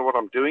 I don't know what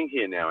I'm doing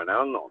here now in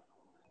Al-Anon.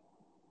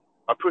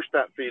 I pushed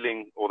that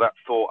feeling or that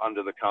thought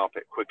under the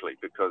carpet quickly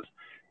because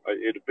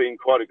it had been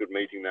quite a good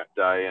meeting that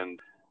day, and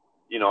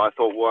I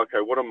thought, well,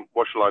 okay,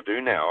 what shall I do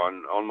now?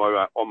 And on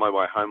my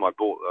way home, I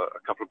bought a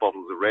couple of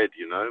bottles of red,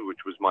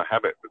 which was my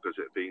habit because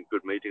it had been a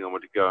good meeting. I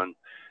wanted to go and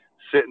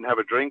sit and have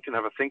a drink and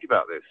have a think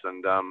about this,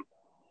 and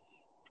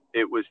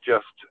it was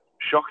just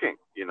shocking,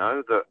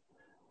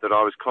 that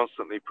I was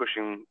constantly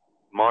pushing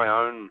my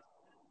own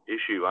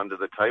issue under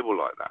the table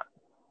like that.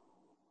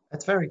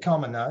 That's very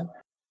common, though.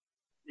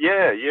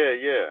 Yeah.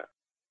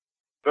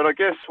 But I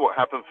guess what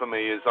happened for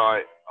me is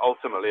I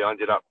ultimately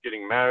ended up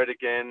getting married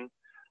again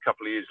a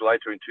couple of years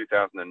later in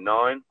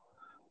 2009.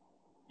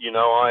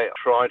 I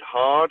tried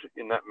hard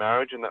in that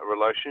marriage and that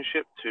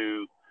relationship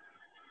to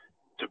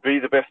be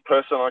the best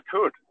person I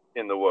could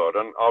in the world.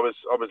 And I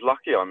was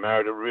lucky. I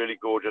married a really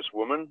gorgeous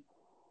woman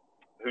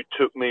who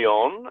who took me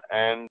on,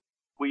 and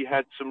we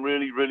had some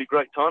really, really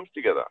great times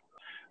together.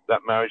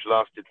 That marriage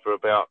lasted for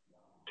about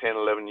 10,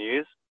 11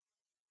 years.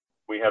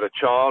 We had a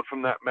child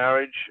from that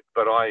marriage,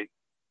 but I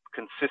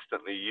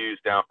consistently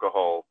used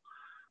alcohol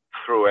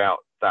throughout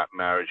that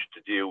marriage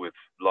to deal with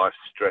life's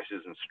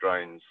stresses and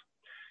strains.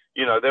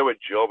 You know, there were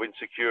job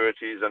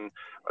insecurities, and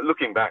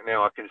looking back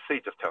now, I can see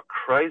just how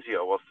crazy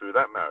I was through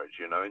that marriage,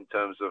 you know, in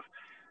terms of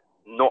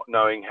not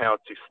knowing how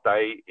to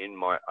stay in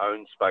my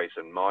own space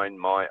and mind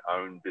my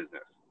own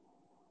business.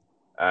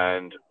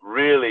 And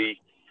really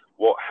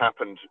what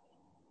happened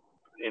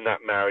in that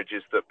marriage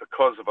is that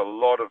because of a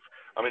lot of,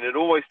 I mean, it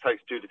always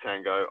takes two to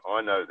tango,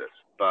 I know this,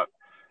 but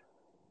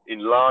in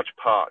large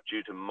part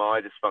due to my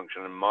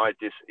dysfunction and my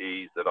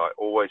dis-ease that I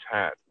always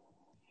had,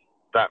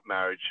 that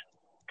marriage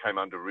came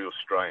under real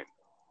strain.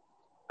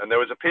 And there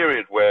was a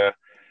period where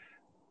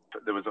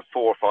there was a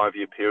 4 or 5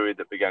 year period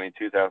that began in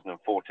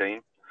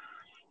 2014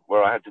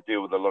 where I had to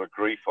deal with a lot of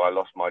grief. I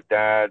lost my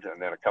dad, and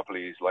then a couple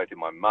of years later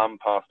my mum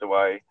passed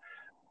away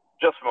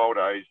just from old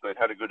age. They'd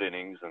had a good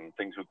innings and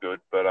things were good,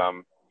 but a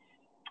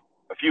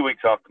few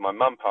weeks after my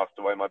mum passed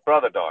away, my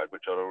brother died,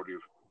 which I'd already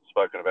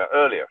spoken about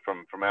earlier,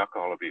 from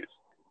alcohol abuse.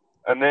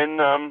 And then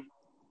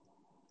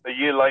a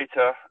year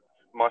later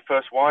my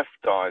first wife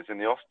dies in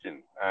the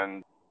Austin,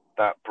 and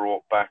that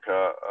brought back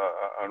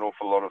an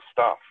awful lot of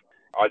stuff.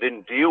 I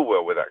didn't deal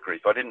well with that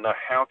grief. I didn't know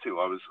how to.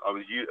 I was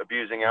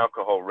abusing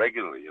alcohol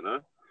regularly, you know.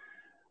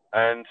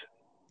 And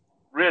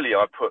really,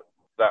 I put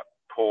that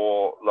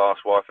poor last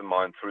wife of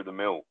mine through the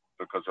mill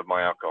because of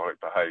my alcoholic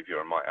behaviour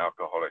and my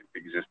alcoholic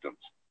existence.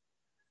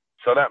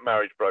 So that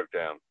marriage broke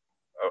down.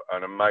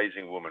 An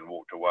amazing woman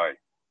walked away,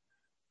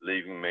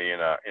 leaving me in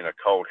a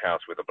cold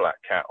house with a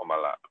black cat on my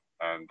lap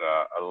and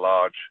a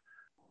large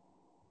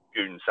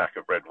goon sack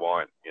of red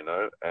wine, you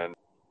know. And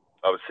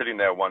I was sitting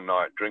there one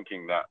night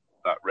drinking that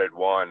red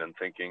wine and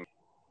thinking,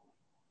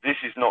 this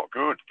is not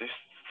good.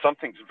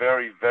 Something's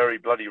very, very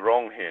bloody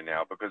wrong here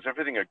now, because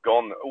everything had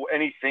gone.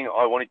 Anything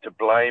I wanted to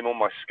blame, all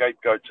my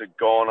scapegoats had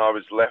gone. I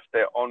was left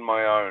there on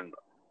my own.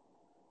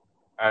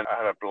 And I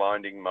had a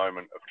blinding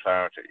moment of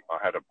clarity.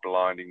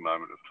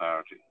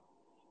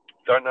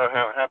 Don't know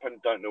how it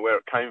happened, don't know where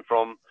it came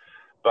from,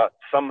 but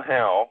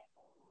somehow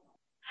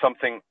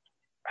something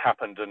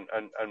happened,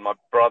 and my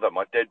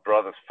dead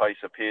brother's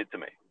face appeared to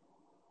me.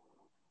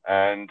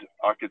 And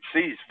I could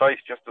see his face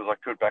just as I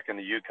could back in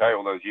the UK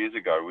all those years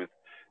ago with,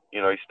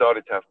 you know, he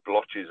started to have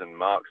blotches and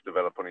marks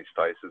develop on his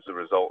face as a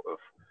result of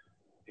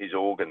his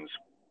organs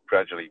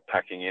gradually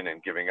packing in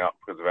and giving up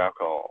because of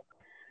alcohol.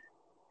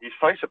 His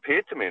face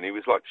appeared to me and he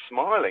was like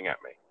smiling at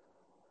me.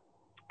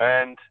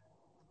 And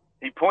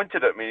he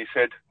pointed at me and he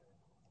said,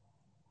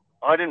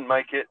 I didn't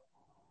make it,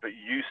 but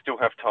you still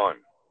have time.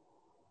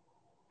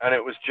 And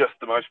it was just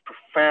the most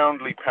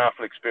profoundly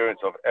powerful experience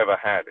I've ever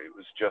had.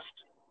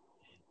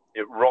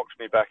 It rocked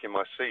me back in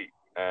my seat.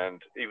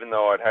 And even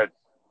though I'd had,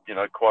 you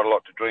know, quite a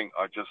lot to drink,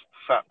 I just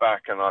sat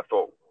back and I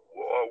thought,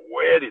 whoa,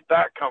 where did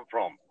that come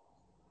from?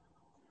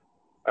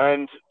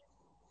 And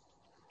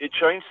it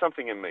changed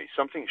something in me.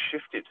 Something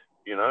shifted,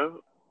 you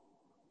know.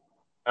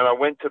 And I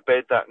went to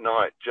bed that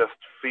night just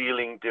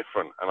feeling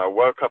different. And I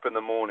woke up in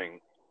the morning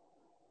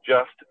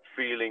just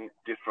feeling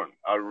different.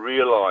 I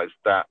realized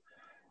that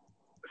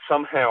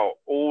somehow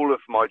all of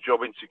my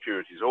job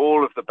insecurities,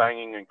 all of the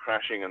banging and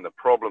crashing and the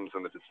problems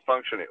and the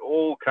dysfunction, it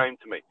all came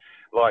to me.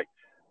 Like,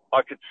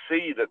 I could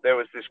see that there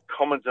was this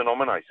common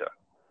denominator,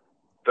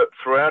 that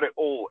throughout it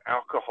all,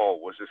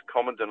 alcohol was this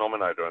common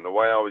denominator and the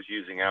way I was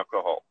using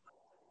alcohol.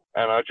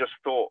 And I just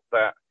thought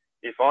that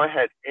if I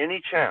had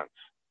any chance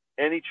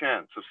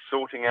of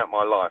sorting out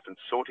my life and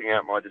sorting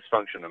out my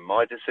dysfunction and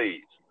my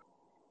disease,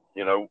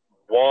 you know,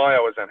 why I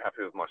was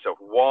unhappy with myself,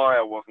 why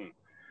I wasn't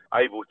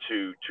able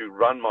to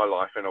run my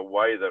life in a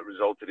way that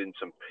resulted in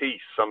some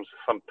peace,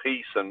 some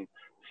peace and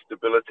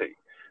stability.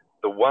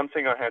 The one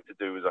thing I had to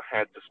do is I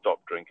had to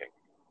stop drinking.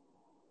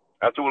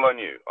 That's all I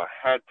knew. I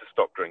had to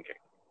stop drinking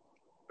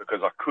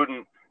because I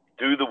couldn't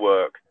do the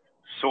work,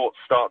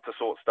 start to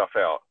sort stuff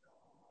out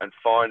and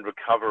find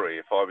recovery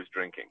if I was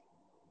drinking.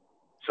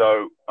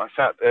 So I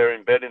sat there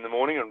in bed in the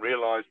morning and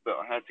realized that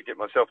I had to get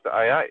myself to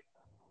AA.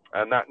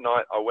 And that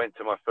night I went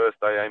to my first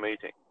AA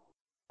meeting.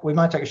 We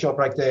might take a short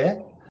break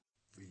there.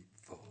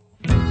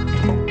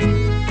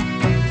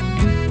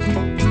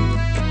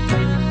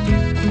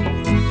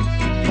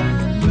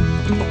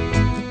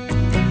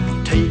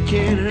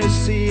 Taking her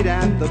seat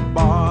at the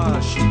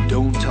bar, she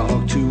don't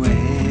talk to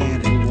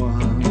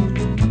anyone.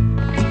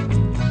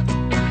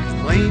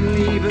 Plane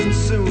leaving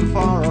soon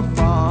for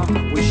afar,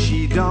 where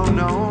she don't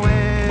know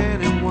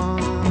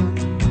anyone.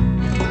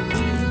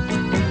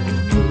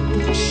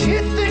 She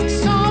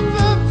thinks of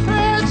her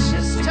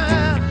precious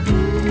time.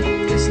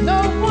 There's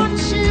no one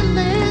she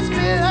lives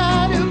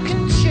without who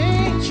can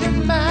change her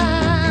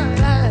mind.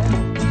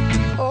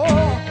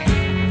 Oh,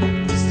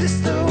 is this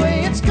the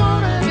way it's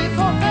gonna be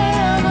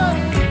forever?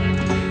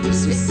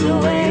 Is this the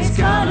way it's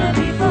gonna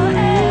be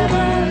forever?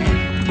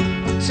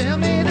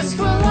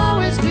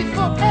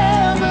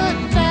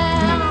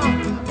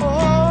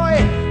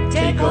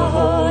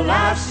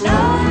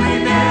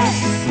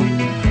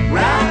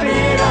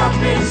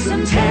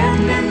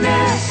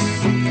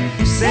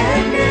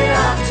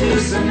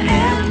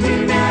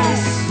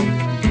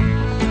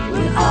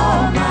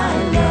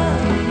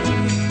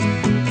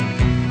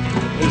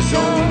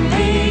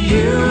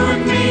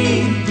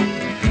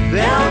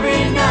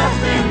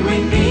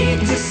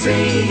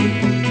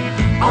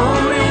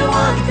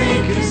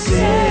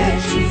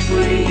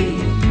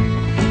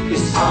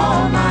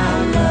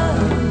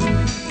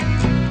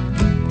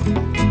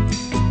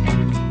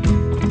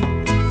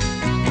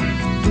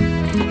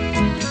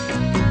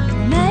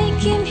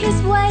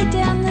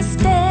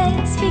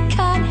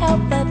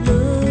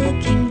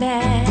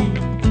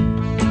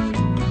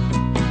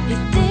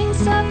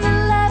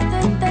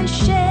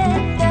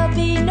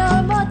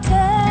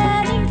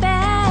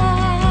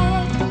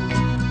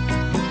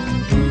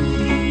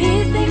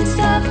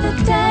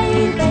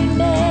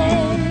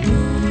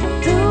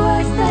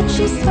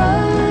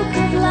 spoke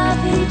of love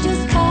he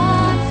just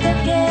can't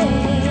forget.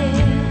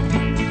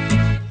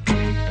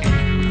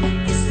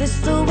 Is this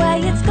the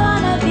way it's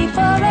gonna be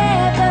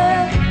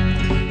forever?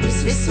 Is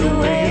this the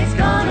way it's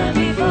gonna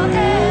be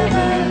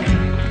forever?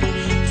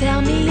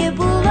 Tell me it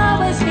will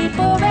always be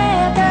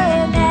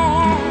forever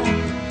now.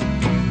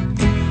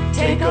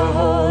 Take a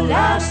whole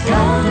life's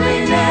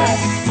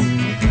loneliness,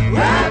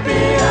 wrap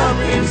it up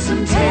in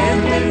some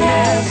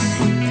tenderness,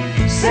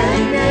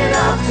 send it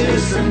off to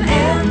some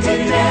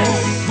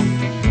emptiness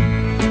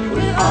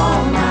with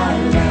all my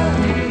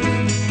love.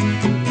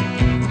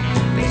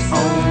 It's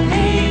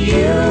only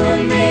you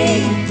and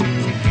me,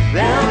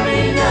 there'll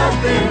be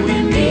nothing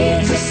we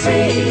need to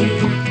see.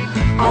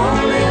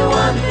 Only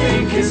one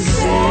thing can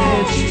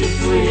set you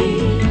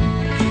free.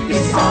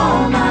 It's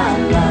all my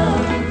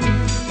love.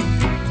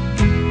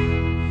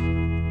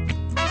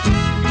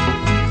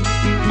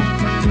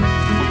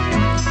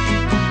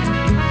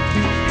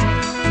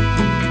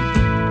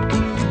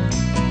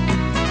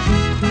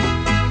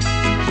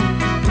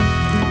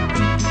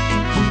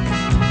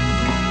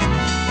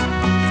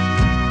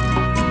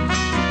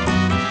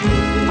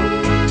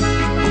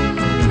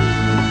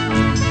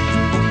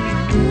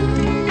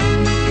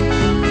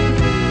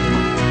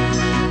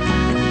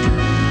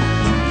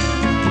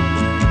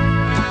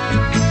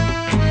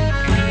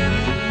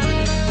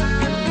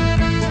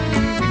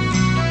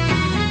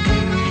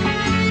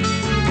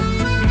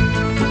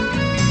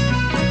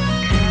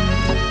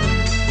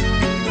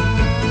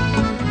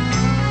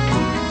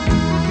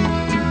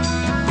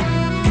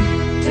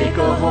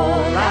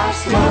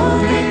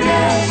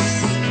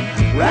 Loneliness,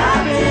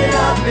 wrap it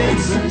up in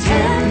some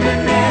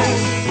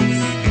tenderness,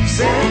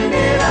 send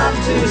it up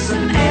to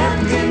some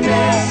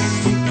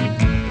emptiness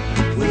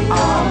with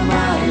all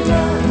my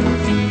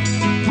love.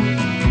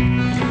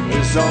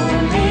 It's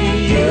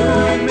only you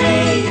and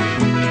me,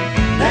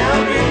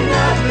 there'll be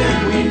nothing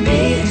we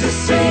need to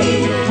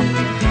see.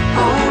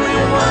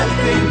 Only one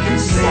thing can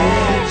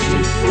set you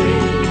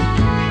free.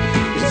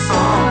 It's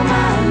all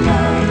my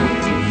love.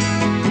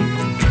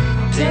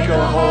 Take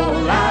a whole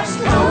life's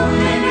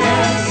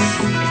loneliness,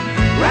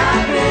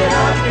 wrap it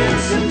up in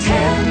some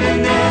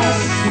tenderness,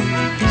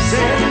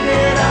 send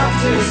it up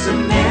to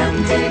some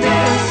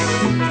emptiness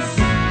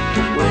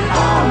with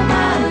all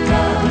my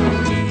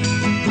love.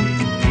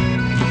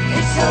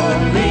 It's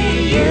only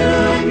you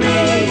and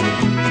me,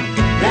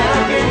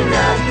 there'll be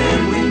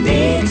nothing we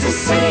need to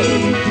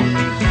see.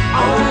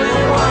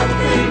 Only one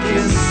thing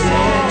can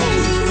set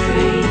you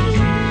free.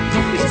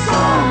 It's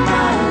all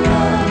my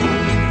love.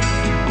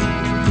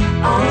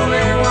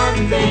 Only one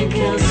thing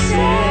can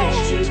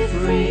set you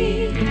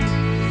free.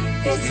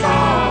 It's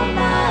all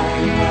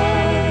my love.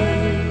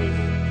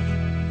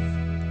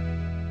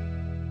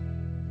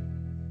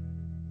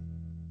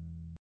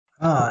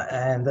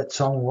 And that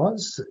song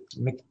was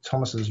Mick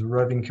Thomas's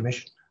Roving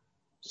Commission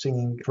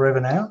singing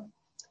Forever Now,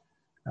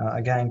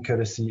 again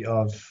courtesy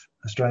of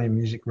Australian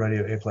Music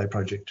Radio Airplay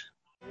Project.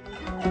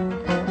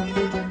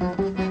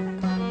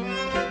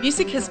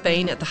 Music has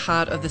been at the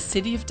heart of the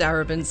city of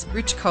Darebin's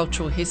rich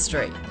cultural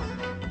history.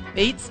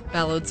 Beats,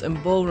 Ballads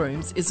and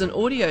Ballrooms is an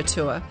audio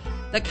tour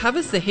that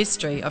covers the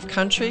history of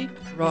country,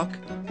 rock,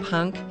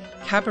 punk,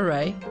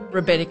 cabaret,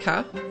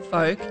 rebettica,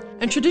 folk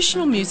and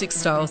traditional music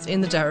styles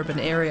in the Darebin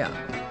area.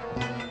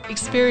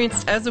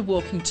 Experienced as a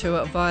walking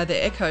tour via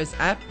the Echoes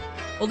app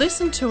or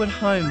listened to at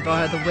home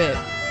via the web.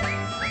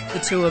 The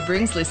tour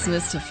brings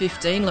listeners to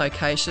 15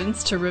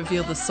 locations to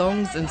reveal the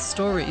songs and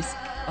stories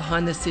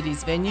behind the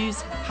city's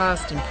venues,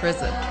 past and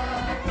present.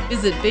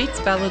 Visit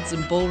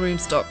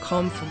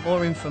beatsballadsanballrooms.com for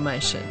more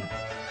information.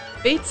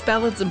 Beats,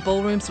 Ballads and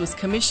Ballrooms was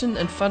commissioned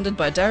and funded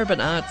by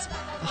Darebin Arts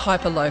for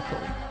Hyperlocal.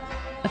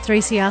 A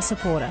 3CR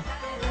supporter.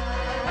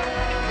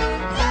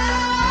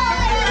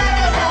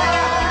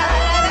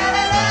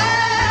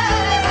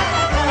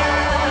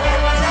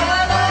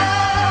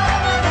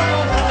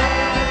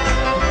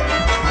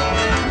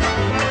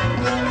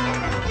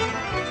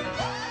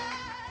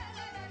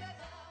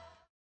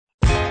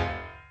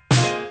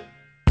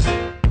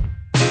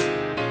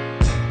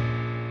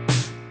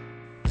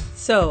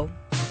 So,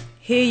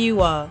 here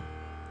you are,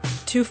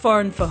 too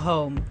foreign for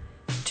home,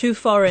 too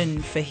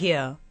foreign for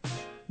here,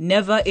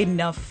 never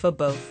enough for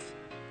both.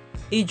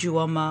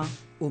 Ijuoma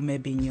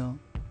Umebinyo,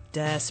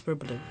 Diaspora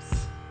Blues.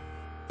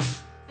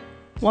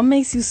 What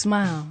makes you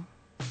smile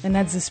and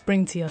adds a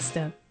spring to your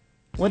step?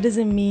 What does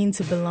it mean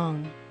to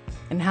belong?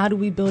 And how do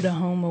we build a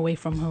home away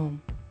from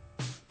home?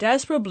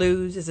 Diaspora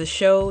Blues is a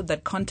show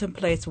that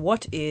contemplates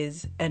what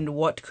is and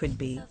what could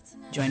be.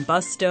 Join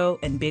Busto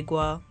and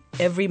Bigwa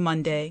every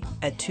Monday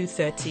at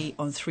 2:30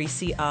 on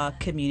 3CR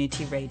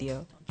Community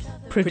Radio.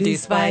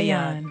 Produced by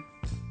Jan.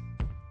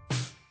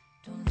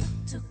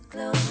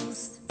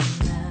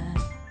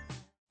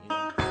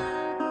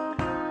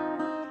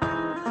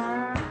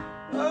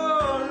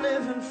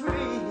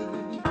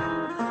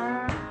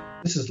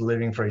 This is the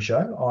Living Free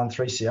Show on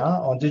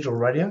 3CR, on digital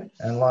radio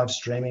and live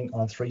streaming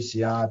on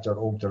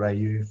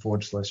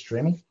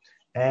 3cr.org.au/streaming.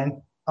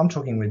 And I'm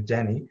talking with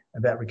Danny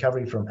about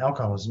recovery from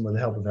alcoholism with the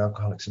help of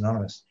Alcoholics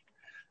Anonymous.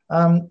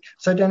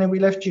 So Danny, we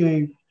left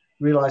you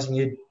realising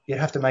you'd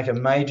have to make a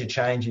major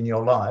change in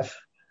your life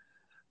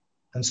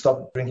and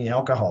stop drinking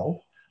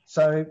alcohol.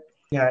 So,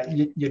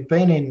 you'd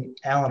been in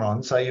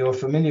Al-Anon, so you were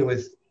familiar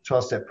with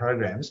 12-step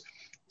programs.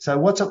 So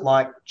what's it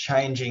like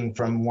changing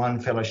from one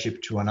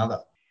fellowship to another?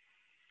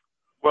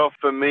 Well,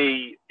 for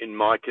me, in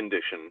my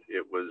condition,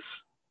 it was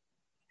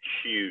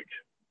huge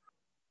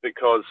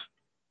because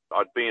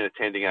I'd been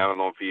attending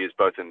Al-Anon for years,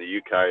 both in the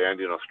UK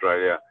and in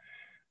Australia,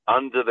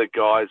 under the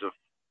guise of,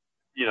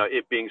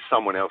 it being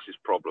someone else's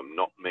problem,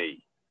 not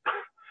me.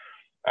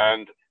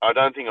 And I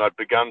don't think I'd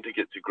begun to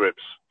get to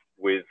grips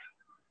with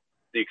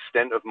the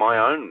extent of my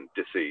own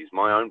disease,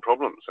 my own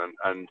problems.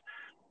 And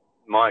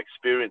my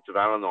experience of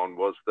Al-Anon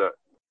was that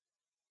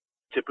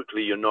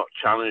typically you're not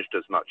challenged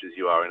as much as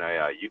you are in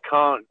AA. You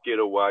can't get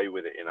away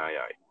with it in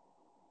AA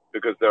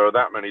because there are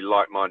that many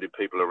like-minded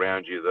people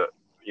around you that,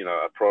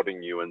 are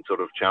prodding you and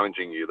sort of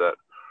challenging you that,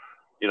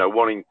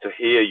 wanting to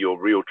hear your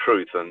real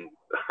truth. And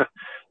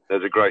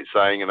there's a great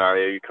saying in AA,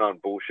 you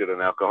can't bullshit an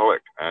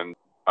alcoholic. And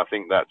I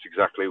think that's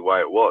exactly the way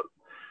it was.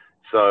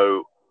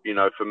 So,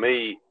 for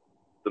me,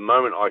 the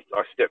moment I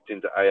stepped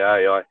into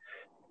AA,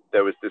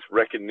 there was this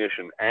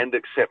recognition and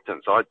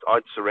acceptance.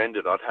 I'd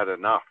surrendered. I'd had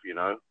enough,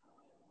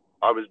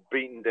 I was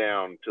beaten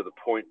down to the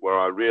point where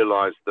I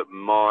realized that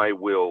my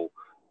will,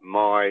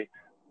 my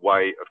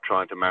way of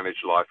trying to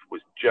manage life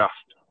was just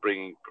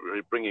bringing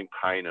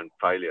pain and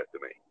failure to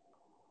me.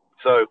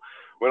 So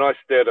when I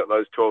stared at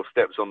those 12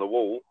 steps on the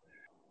wall,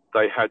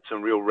 they had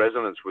some real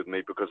resonance with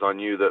me because I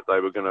knew that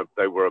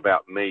they were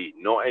about me,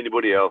 not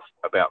anybody else,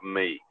 about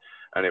me.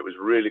 And it was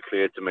really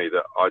clear to me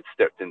that I'd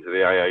stepped into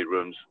the AA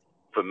rooms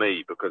for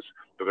me because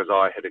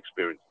I had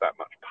experienced that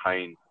much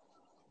pain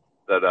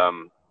that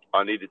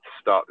I needed to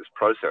start this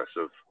process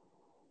of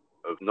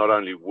not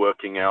only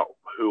working out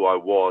who I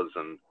was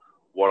and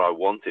what I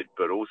wanted,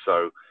 but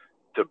also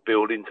to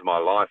build into my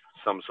life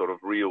some sort of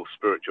real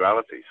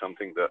spirituality,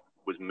 something that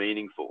was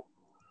meaningful,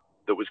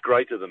 that was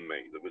greater than me,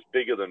 that was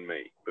bigger than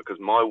me, because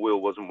my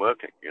will wasn't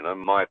working.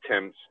 My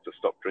attempts to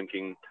stop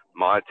drinking,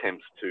 my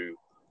attempts to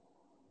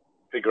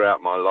figure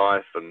out my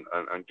life and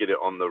get it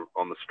on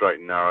the straight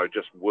and narrow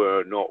just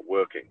were not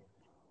working.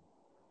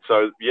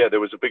 So yeah,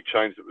 there was a big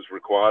change that was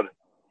required.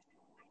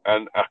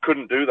 And I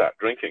couldn't do that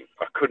drinking.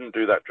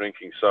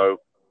 So,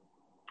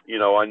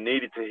 I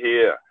needed to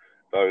hear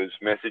those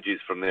messages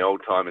from the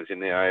old timers in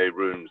the AA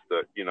rooms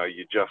that,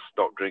 you just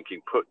stop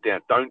drinking, put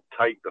down, don't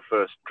take the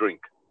first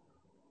drink.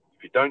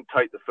 If you don't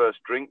take the first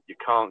drink, you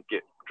can't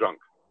get drunk,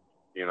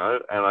 and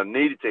I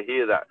needed to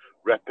hear that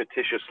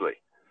repetitiously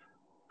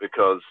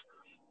because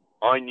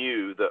I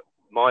knew that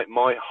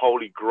my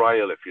holy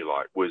grail, if you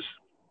like, was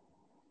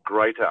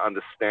greater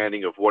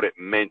understanding of what it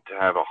meant to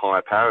have a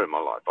higher power in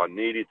my life. I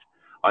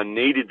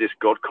needed this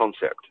God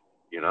concept,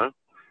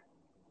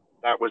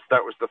 That was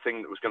the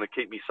thing that was going to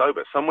keep me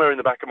sober. Somewhere in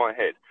the back of my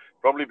head,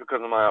 probably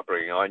because of my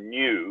upbringing, I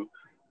knew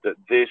that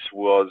this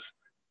was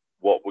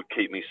what would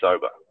keep me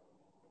sober.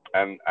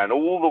 And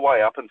all the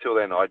way up until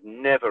then, I'd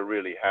never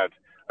really had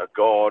a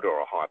God or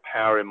a higher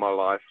power in my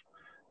life.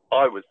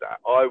 I was that.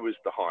 I was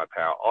the higher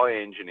power.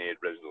 I engineered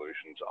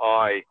resolutions.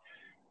 I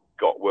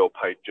got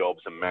well-paid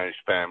jobs and managed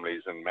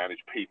families and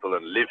managed people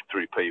and lived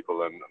through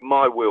people. And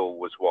my will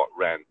was what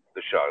ran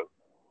the show.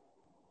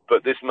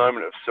 But this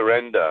moment of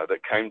surrender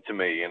that came to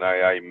me in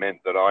AA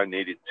meant that I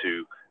needed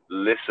to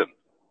listen.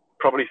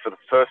 Probably for the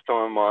first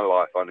time in my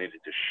life, I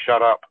needed to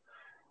shut up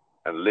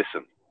and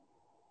listen.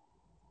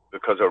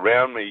 Because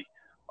around me,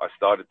 I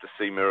started to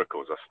see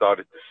miracles. I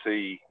started to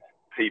see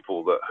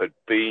people that had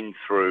been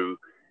through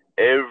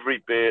every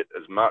bit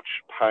as much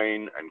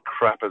pain and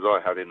crap as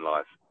I had in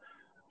life,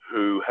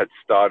 who had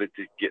started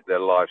to get their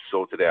lives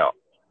sorted out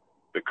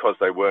because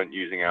they weren't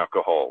using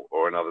alcohol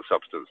or another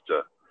substance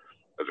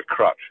as a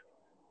crutch.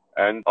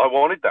 And I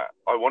wanted that.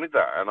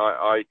 And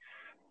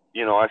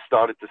I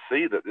started to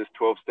see that this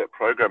 12-step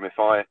program, if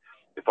I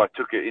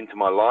took it into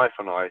my life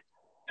and I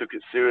took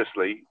it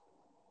seriously,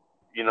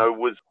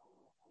 was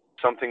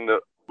something that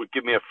would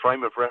give me a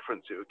frame of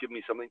reference. It would give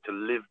me something to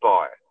live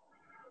by.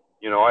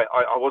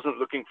 I wasn't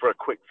looking for a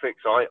quick fix.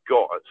 I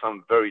got at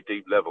some very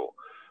deep level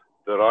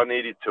that I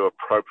needed to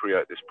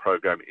appropriate this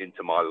program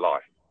into my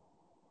life,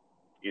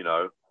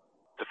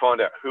 to find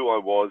out who I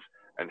was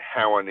and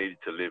how I needed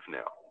to live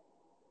now.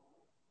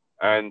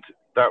 And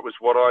that was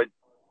what I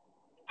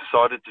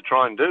decided to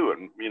try and do.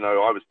 And,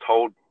 I was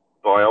told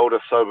by older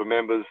sober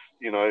members,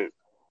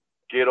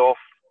 get off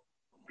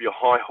your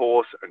high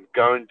horse and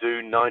go and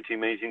do 90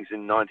 meetings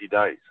in 90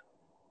 days.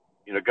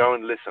 Go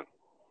and listen.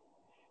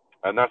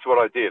 And that's what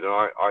I did. And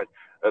I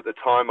at the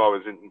time, I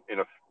was in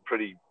a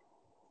pretty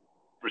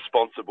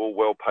responsible,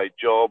 well-paid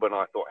job. And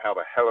I thought, how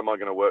the hell am I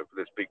going to work for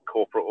this big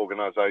corporate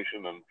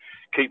organization and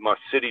keep my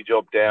city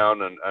job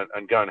down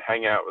and go and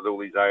hang out with all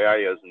these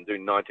AAers and do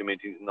 90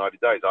 meetings in 90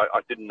 days? I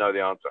didn't know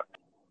the answer.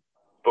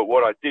 But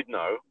what I did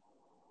know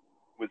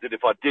was that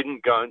if I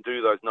didn't go and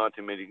do those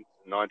 90 meetings,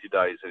 90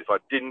 days, if I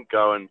didn't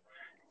go and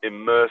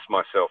immerse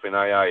myself in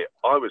AA,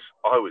 I was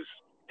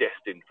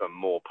destined for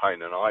more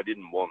pain, and I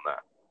didn't want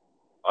that.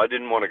 I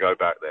didn't want to go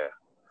back there.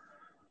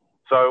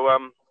 So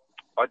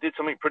I did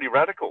something pretty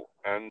radical,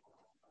 and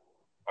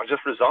I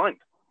just resigned.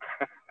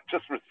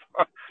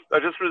 I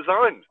just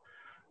resigned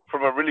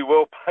from a really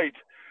well-paid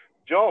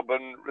job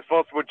and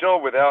responsible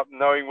job without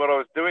knowing what I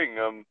was doing,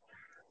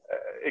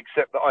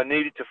 except that I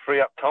needed to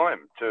free up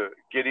time to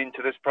get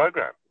into this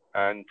program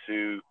and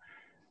to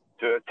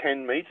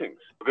attend meetings,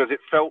 because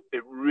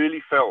it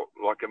really felt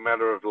like a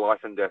matter of life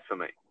and death for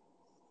me.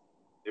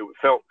 It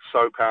felt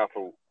so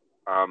powerful,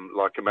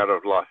 like a matter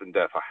of life and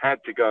death. I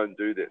had to go and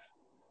do this.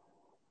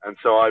 And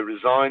so I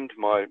resigned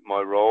my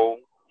role,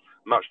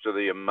 much to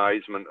the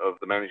amazement of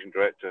the managing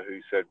director, who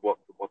said, what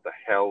the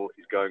hell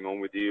is going on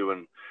with you?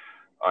 And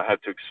I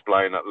had to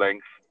explain at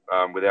length,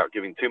 without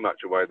giving too much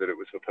away, that it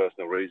was for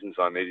personal reasons.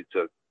 I needed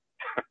to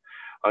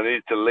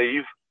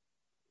leave.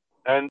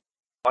 And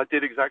I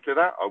did exactly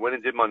that. I went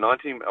and did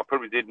I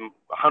probably did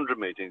 100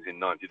 meetings in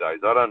 90 days.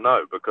 I don't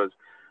know, because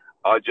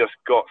I just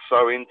got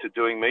so into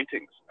doing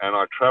meetings, and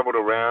I traveled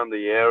around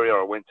the area.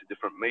 I went to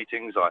different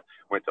meetings. I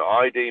went to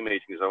ID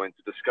meetings. I went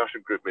to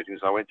discussion group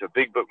meetings. I went to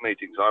big book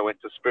meetings. I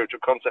went to spiritual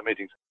concept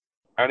meetings.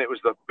 And it was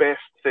the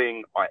best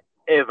thing I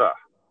ever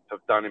have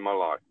done in my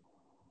life,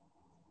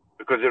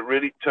 because it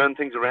really turned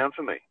things around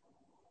for me.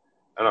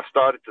 And I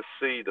started to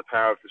see the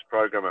power of this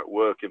program at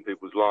work in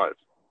people's lives.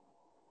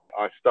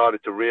 I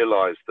started to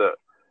realize that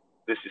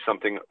this is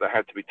something that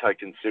had to be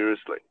taken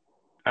seriously.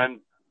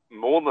 And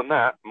more than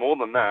that,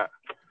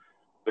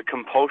 the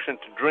compulsion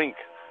to drink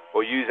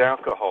or use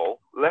alcohol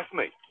left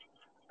me.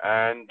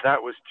 And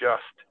that was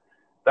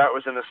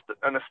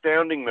an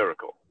astounding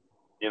miracle.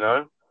 You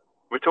know,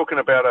 we're talking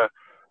about a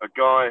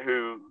guy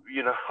who,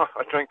 you know,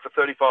 I drank for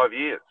 35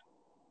 years.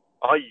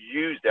 I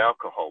used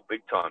alcohol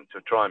big time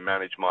to try and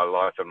manage my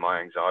life and my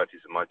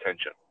anxieties and my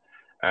tension.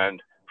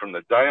 And from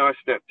the day I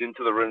stepped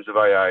into the rooms of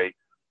AA,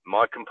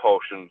 my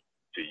compulsion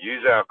to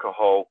use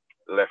alcohol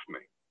left me.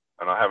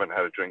 And I haven't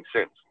had a drink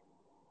since.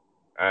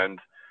 And,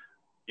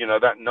 you know,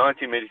 that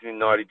 90 meetings in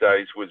 90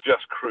 days was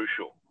just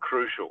crucial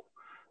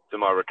to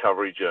my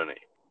recovery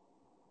journey.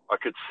 I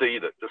could see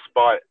that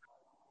despite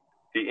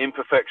the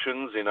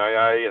imperfections in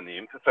AA and the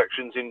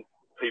imperfections in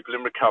people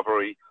in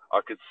recovery,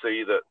 I could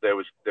see that there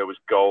was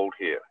gold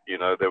here. You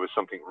know, there was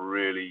something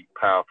really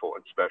powerful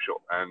and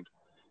special. And,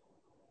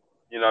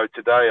 you know,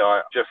 today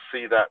I just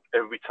see that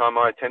every time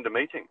I attend a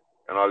meeting,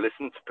 and I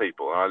listen to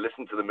people, and I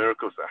listen to the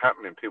miracles that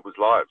happen in people's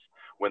lives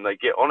when they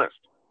get honest.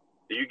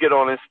 You get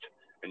honest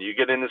and you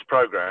get in this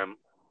program,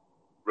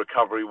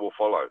 recovery will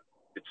follow.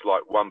 It's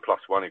like 1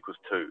 + 1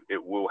 = 2.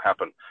 It will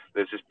happen.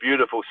 There's this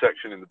beautiful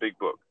section in the big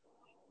book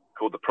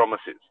called The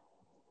Promises.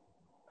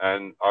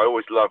 And I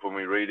always love when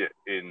we read it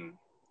in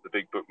the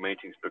big book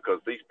meetings,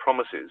 because these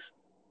promises,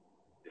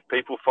 if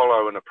people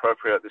follow and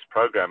appropriate this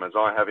program as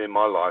I have in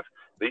my life,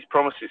 these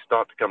promises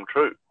start to come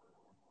true.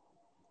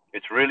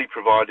 It's really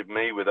provided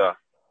me with a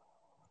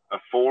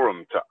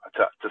forum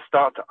to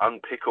start to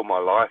unpick all my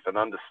life and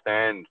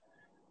understand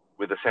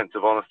with a sense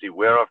of honesty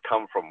where I've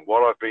come from,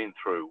 what I've been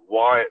through,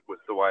 why it was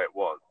the way it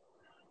was.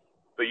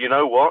 But you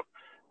know what?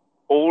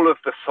 All of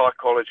the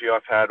psychology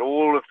I've had,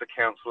 all of the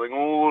counseling,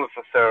 all of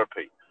the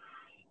therapy,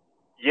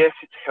 yes,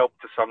 it's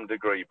helped to some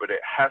degree, but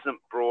it hasn't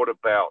brought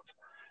about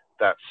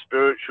that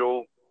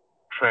spiritual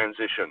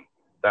transition,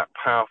 that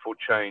powerful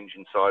change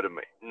inside of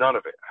me. None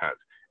of it has,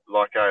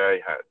 like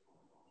AA has.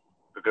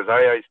 Because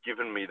AA has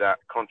given me that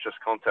conscious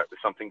contact with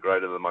something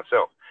greater than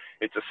myself.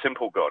 It's a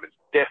simple God. It's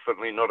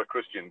definitely not a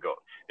Christian God.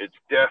 It's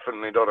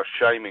definitely not a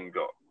shaming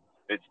God.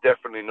 It's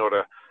definitely not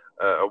a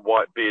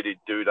white-bearded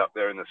dude up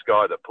there in the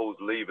sky that pulls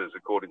levers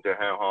according to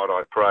how hard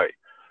I pray.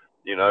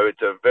 You know,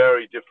 it's a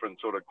very different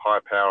sort of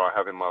high power I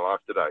have in my life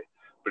today.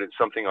 But it's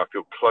something I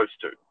feel close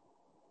to.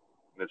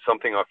 And it's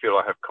something I feel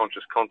I have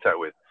conscious contact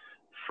with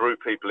through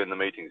people in the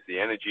meetings, the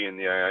energy in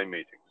the AA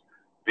meetings,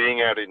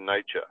 being out in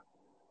nature,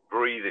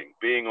 breathing,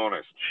 being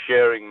honest,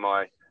 sharing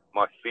my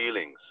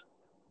feelings,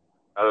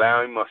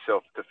 allowing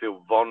myself to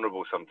feel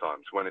vulnerable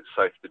sometimes when it's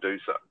safe to do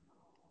so.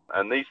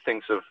 And these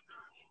things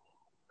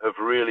have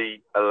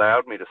really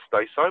allowed me to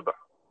stay sober.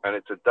 And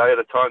it's a day at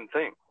a time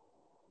thing.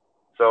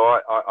 So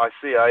I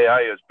see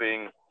AA as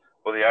being,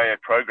 or the AA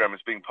program as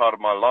being part of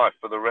my life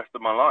for the rest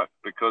of my life,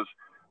 because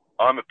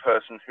I'm a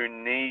person who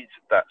needs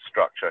that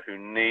structure, who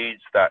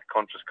needs that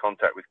conscious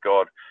contact with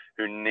God,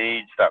 who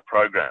needs that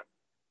program.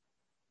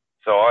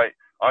 So I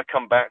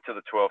come back to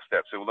the 12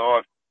 steps. Although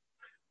I've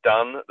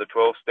done the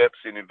 12 steps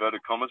in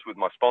inverted commas with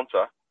my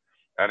sponsor,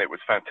 and it was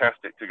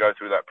fantastic to go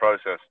through that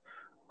process,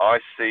 I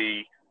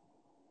see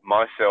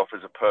myself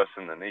as a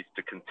person that needs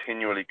to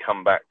continually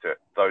come back to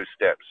those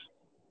steps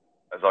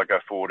as I go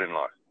forward in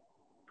life,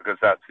 because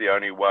that's the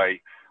only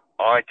way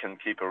I can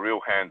keep a real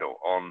handle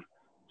on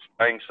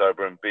staying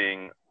sober and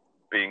being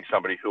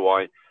somebody who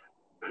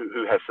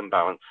has some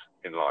balance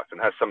in life and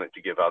has something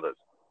to give others.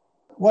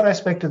 What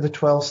aspect of the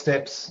 12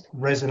 steps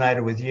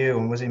resonated with you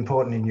and was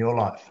important in your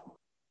life?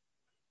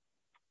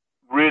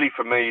 Really,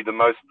 for me, the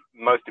most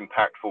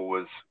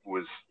impactful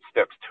was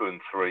steps 2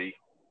 and 3.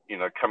 You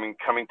know, coming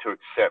to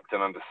accept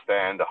and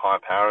understand a higher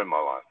power in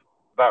my life.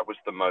 That was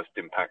the most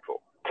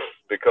impactful,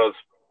 because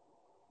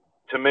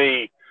to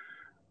me,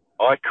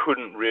 I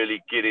couldn't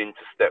really get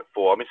into step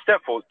 4. I mean, step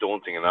 4 is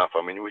daunting enough.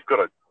 I mean, we've got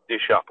to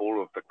dish up all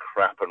of the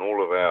crap and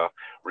all of our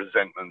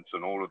resentments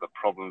and all of the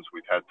problems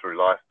we've had through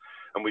life.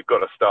 And we've got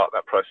to start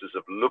that process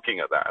of looking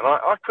at that. And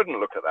I couldn't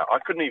look at that. I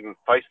couldn't even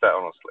face that,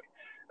 honestly,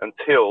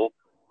 until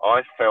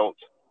I felt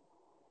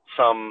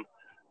some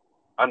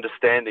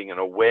understanding and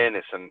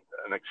awareness and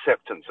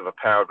acceptance of a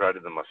power greater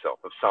than myself,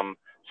 of some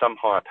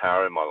higher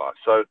power in my life.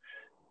 So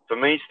for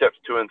me, steps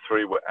 2 and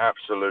 3 were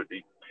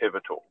absolutely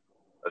pivotal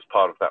as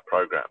part of that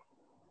program.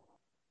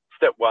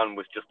 Step 1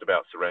 was just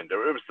about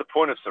surrender. It was the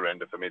point of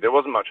surrender for me. There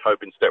wasn't much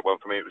hope in step 1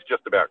 for me. It was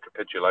just about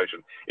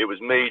capitulation. It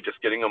was me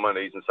just getting on my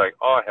knees and saying,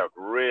 I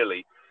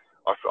really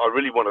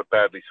want to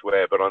badly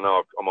swear, but I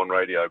know I'm on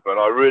radio, but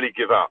I really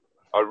give up.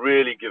 I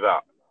really give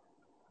up.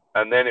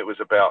 And then it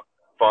was about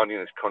finding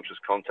this conscious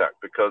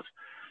contact, because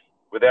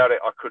without it,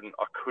 I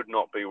could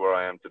not be where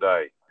I am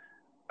today.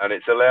 And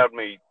it's allowed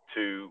me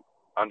to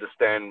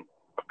understand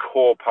a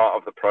core part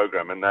of the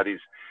program, and that is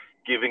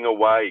giving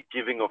away,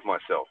 giving of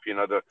myself. You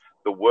know,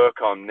 the work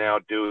I'm now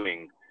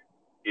doing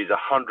is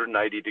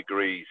 180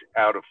 degrees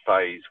out of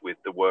phase with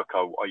the work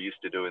I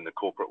used to do in the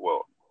corporate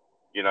world.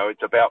 You know,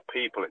 it's about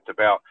people. It's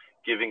about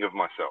giving of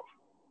myself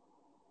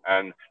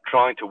and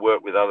trying to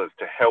work with others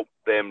to help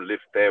them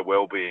lift their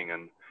well-being.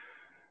 And,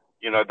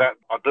 you know, that's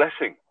a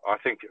blessing. I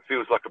think it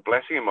feels like a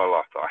blessing in my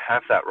life that I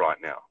have that right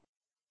now.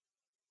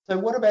 So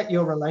what about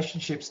your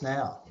relationships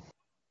now?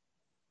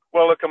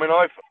 Well, look, I mean,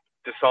 I've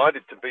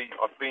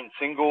been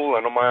single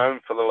and on my own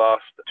for the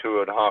last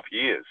 2.5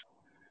 years.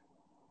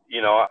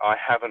 You know, I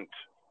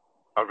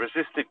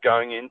resisted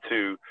going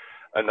into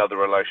another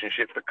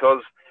relationship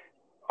because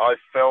I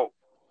felt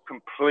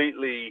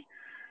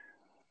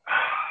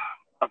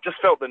I've just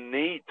felt the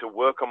need to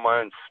work on my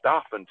own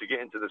stuff and to get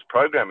into this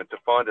program and to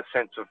find a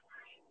sense of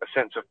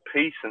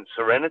peace and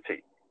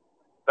serenity.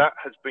 That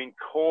has been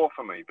core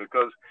for me,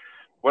 because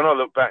when I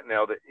look back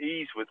now, the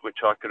ease with which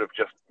I could have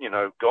just, you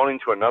know, gone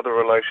into another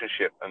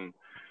relationship and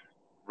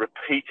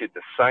repeated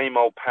the same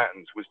old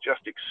patterns was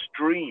just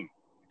extreme.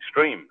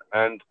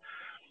 And,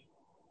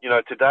 you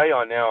know, today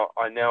I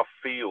now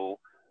feel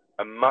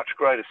a much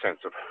greater sense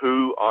of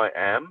who I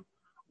am,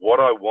 what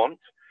I want.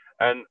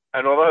 And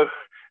although,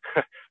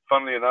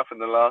 funnily enough, in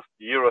the last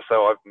year or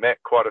so, I've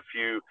met quite a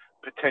few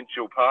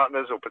potential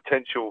partners or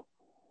potential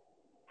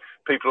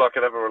people I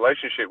could have a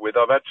relationship with,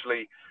 I've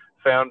actually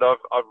found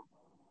I've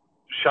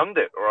shunned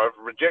it, or I've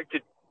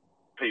rejected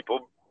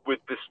people with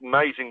this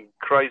amazing,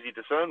 crazy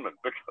discernment,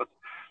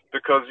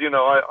 because you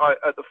know, I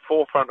at the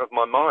forefront of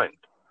my mind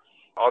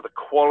are the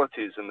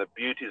qualities and the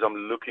beauties I'm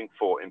looking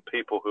for in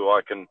people who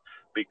I can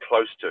be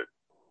close to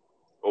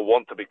or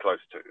want to be close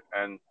to.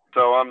 And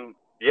so I'm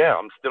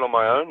still on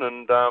my own,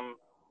 and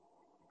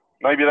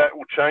maybe that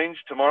will change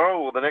tomorrow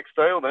or the next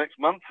day or the next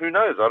month. Who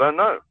knows? I don't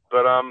know.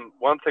 But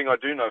one thing I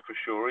do know for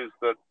sure is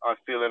that I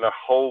feel in a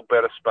whole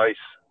better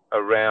space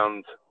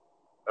around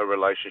a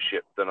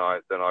relationship than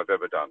I've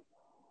ever done.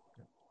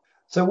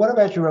 So what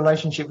about your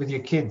relationship with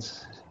your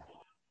kids?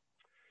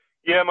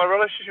 Yeah, my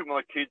relationship with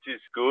my kids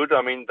is good.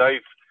 I mean,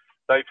 they've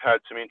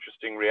had some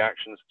interesting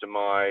reactions to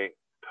my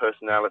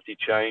personality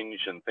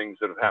change and things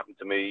that have happened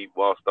to me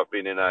whilst I've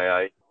been in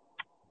AA.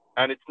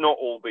 And it's not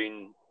all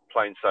been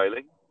plain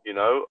sailing, you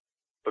know,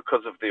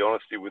 because of the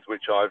honesty with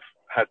which I've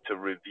had to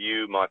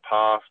review my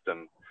past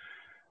and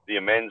the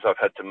amends I've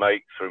had to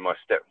make through my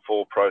step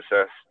 4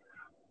 process.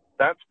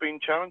 That's been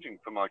challenging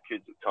for my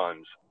kids at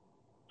times.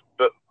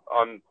 But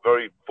I'm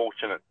very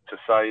fortunate to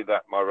say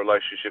that my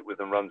relationship with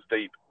them runs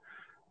deep.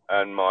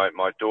 And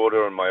my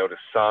daughter and my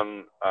eldest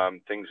son,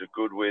 things are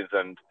good with.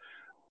 And,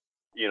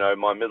 you know,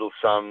 my middle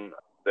son,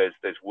 there's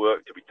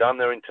work to be done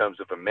there in terms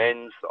of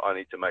amends that I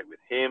need to make with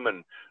him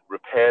and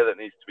repair that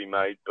needs to be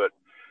made. But,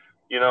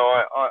 you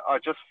know, I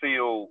just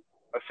feel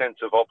a sense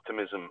of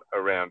optimism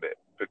around it,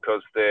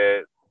 because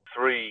they're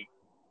 3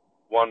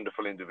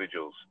 wonderful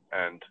individuals.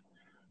 And,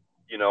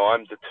 you know,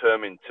 I'm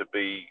determined to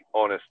be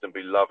honest and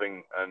be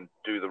loving and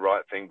do the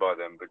right thing by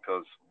them,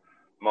 because,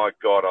 my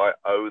God, I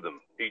owe them,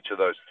 each of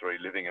those 3,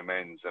 living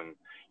amends. And,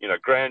 you know,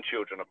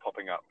 grandchildren are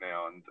popping up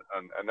now,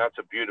 and that's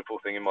a beautiful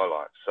thing in my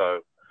life.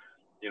 So,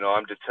 you know,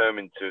 I'm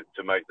determined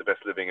to make the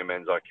best living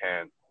amends I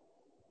can.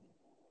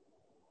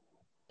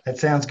 That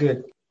sounds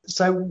good.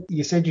 So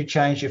you said you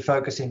changed your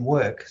focus in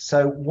work.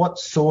 So what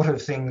sort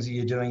of things are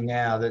you doing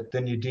now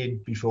than you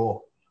did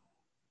before?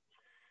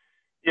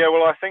 Yeah,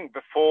 well, I think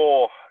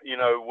before, you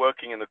know,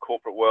 working in the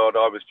corporate world,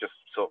 I was just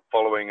sort of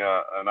following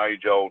an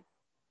age-old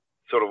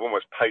sort of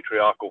almost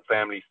patriarchal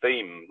family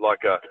theme, like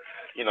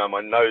you know, my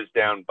nose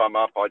down, bum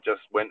up. I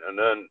just went and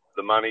earned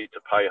the money to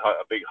pay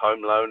a big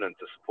home loan and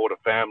to support a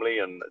family,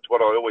 and it's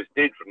what I always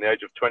did from the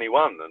age of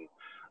 21. And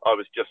I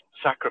was just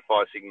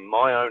sacrificing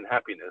my own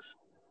happiness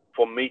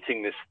for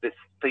meeting this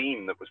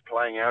theme that was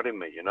playing out in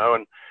me, you know.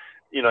 And,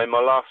 you know, in my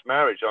last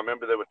marriage, I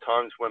remember there were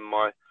times when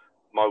my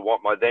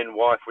then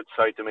wife would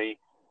say to me,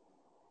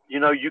 you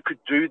know, you could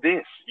do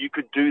this, you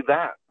could do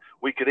that.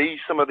 We could ease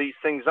some of these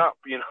things up,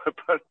 you know,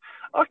 but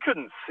I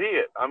couldn't see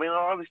it. I mean,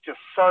 I was just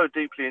so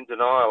deeply in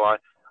denial.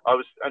 I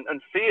was,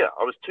 and fear.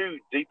 I was too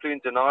deeply in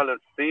denial and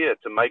fear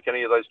to make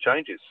any of those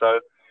changes. So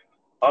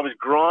I was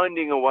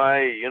grinding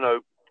away, you know,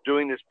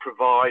 doing this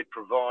provide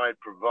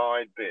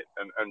bit,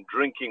 and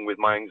drinking with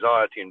my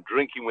anxiety, and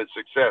drinking with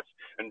success,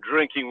 and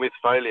drinking with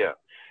failure.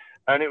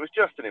 And it was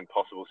just an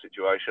impossible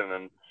situation.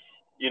 And,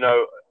 you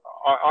know,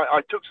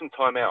 I took some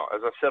time out.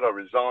 As I said, I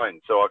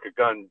resigned so I could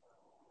go and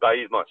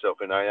bathe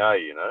myself in AA,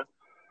 you know,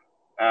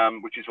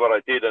 which is what I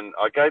did. And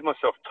I gave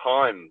myself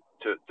time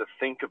to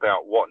think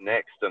about what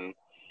next. And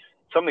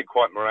something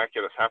quite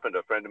miraculous happened.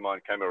 A friend of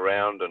mine came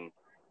around, and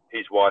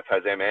his wife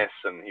has MS,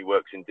 and he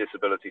works in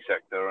disability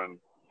sector. And,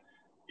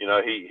 you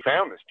know, he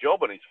found this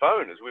job on his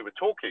phone as we were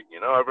talking, you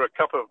know, over a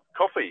cup of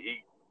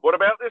coffee. What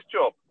about this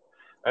job?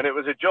 And it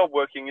was a job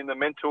working in the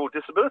mental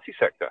disability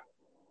sector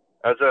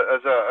as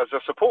a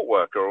support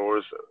worker,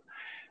 or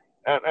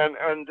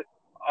and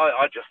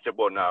I just said,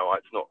 well, no,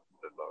 it's not,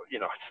 you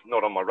know, it's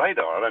not on my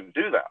radar. I don't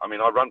do that. I mean,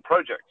 I run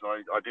projects.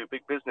 I do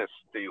big business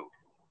deals.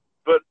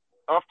 But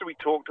after we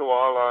talked a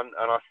while, and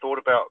I thought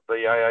about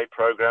the AA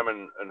program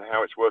and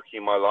how it's working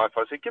in my life,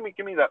 I said, give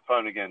me that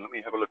phone again. Let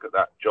me have a look at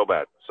that job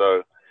ad.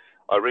 So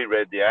I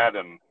reread the ad,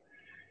 and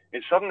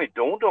it suddenly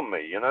dawned on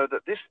me, you know,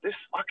 that this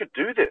I could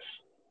do this.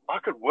 I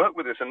could work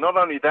with this. And not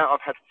only that,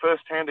 I've had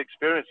first-hand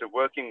experience of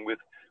working with,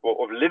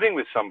 or of living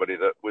with somebody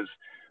that was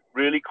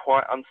really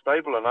quite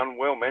unstable and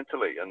unwell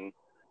mentally. And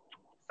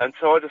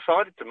so I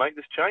decided to make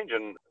this change.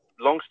 And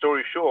long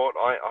story short,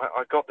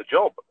 I got the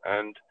job.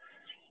 And,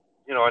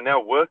 you know, I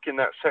now work in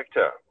that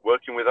sector,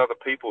 working with other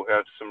people who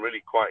have some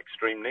really quite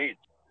extreme needs.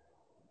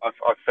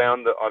 I've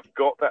found that I've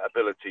got that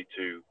ability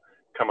to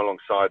come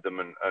alongside them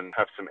and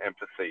have some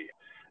empathy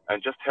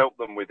and just help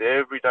them with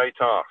everyday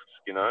tasks,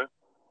 you know.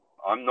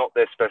 I'm not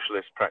their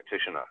specialist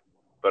practitioner,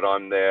 but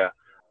I'm their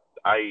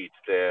aid,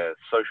 their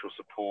social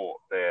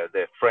support,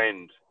 their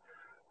friend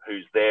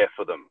who's there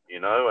for them, you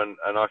know. And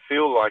I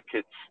feel like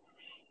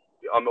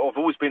I've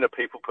always been a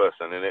people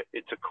person, and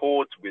it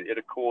accords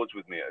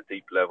with me at a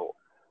deep level.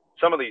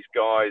 Some of these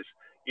guys,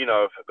 you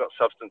know, have got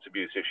substance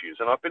abuse issues,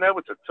 and I've been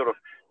able to sort of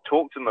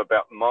talk to them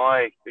about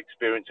my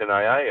experience in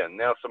AA, and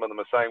now some of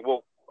them are saying,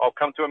 well, I'll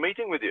come to a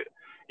meeting with you.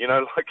 You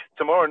know, like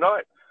tomorrow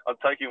night, I'm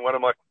taking one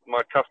of my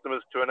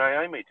customers to an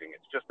AA meeting.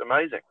 It's just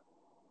amazing.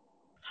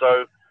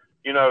 So,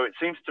 you know, it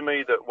seems to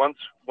me that once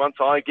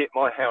I get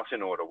my house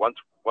in order, once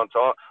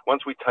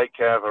we take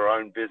care of our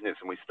own business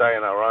and we stay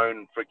in our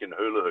own freaking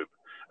hula hoop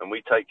and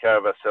we take care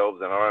of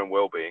ourselves and our own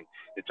well-being,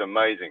 it's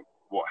amazing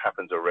what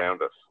happens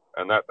around us.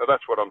 And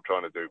that's what I'm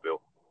trying to do,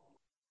 Bill.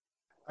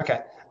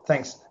 Okay,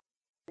 thanks.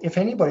 If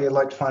anybody would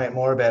like to find out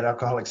more about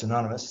Alcoholics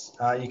Anonymous,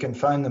 you can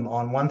phone them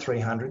on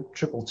 1300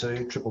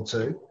 222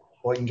 222,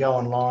 or you can go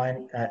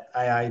online at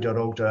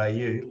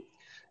aa.org.au,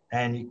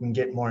 and you can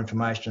get more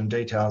information and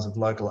details of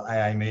local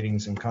AA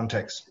meetings and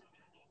contacts.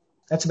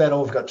 That's about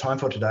all we've got time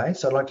for today.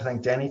 So I'd like to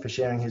thank Danny for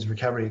sharing his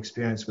recovery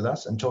experience with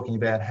us and talking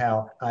about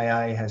how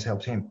AA has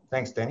helped him.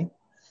 Thanks, Danny.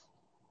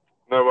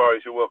 No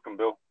worries. You're welcome,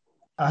 Bill.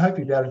 I hope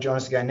you'll be able to join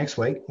us again next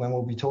week when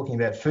we'll be talking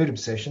about food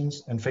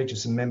obsessions and feature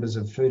some members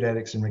of Food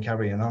Addicts in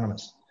Recovery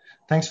Anonymous.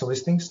 Thanks for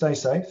listening. Stay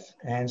safe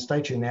and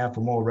stay tuned now for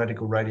more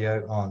Radical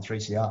Radio on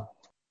 3CR.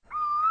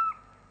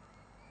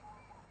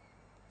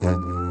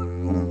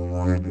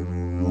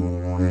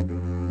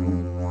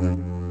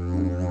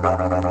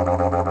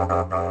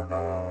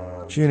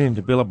 Tune in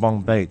to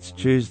Billabong Beats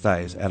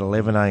Tuesdays at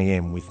 11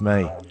 a.m. with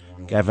me,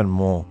 Gavin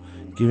Moore,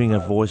 giving a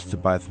voice to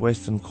both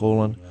Western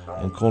Kulin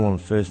and Kulin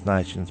First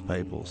Nations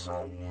peoples.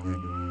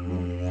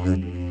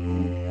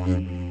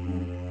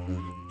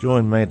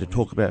 Join me to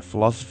talk about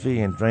philosophy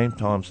and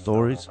Dreamtime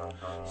stories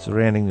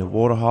surrounding the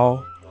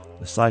waterhole,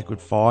 the sacred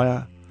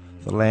fire,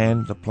 the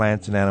land, the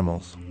plants and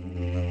animals.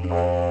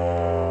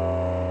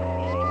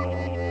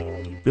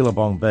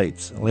 Billabong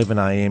Beats, 11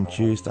 a.m.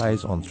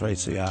 Tuesdays on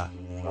 3CR.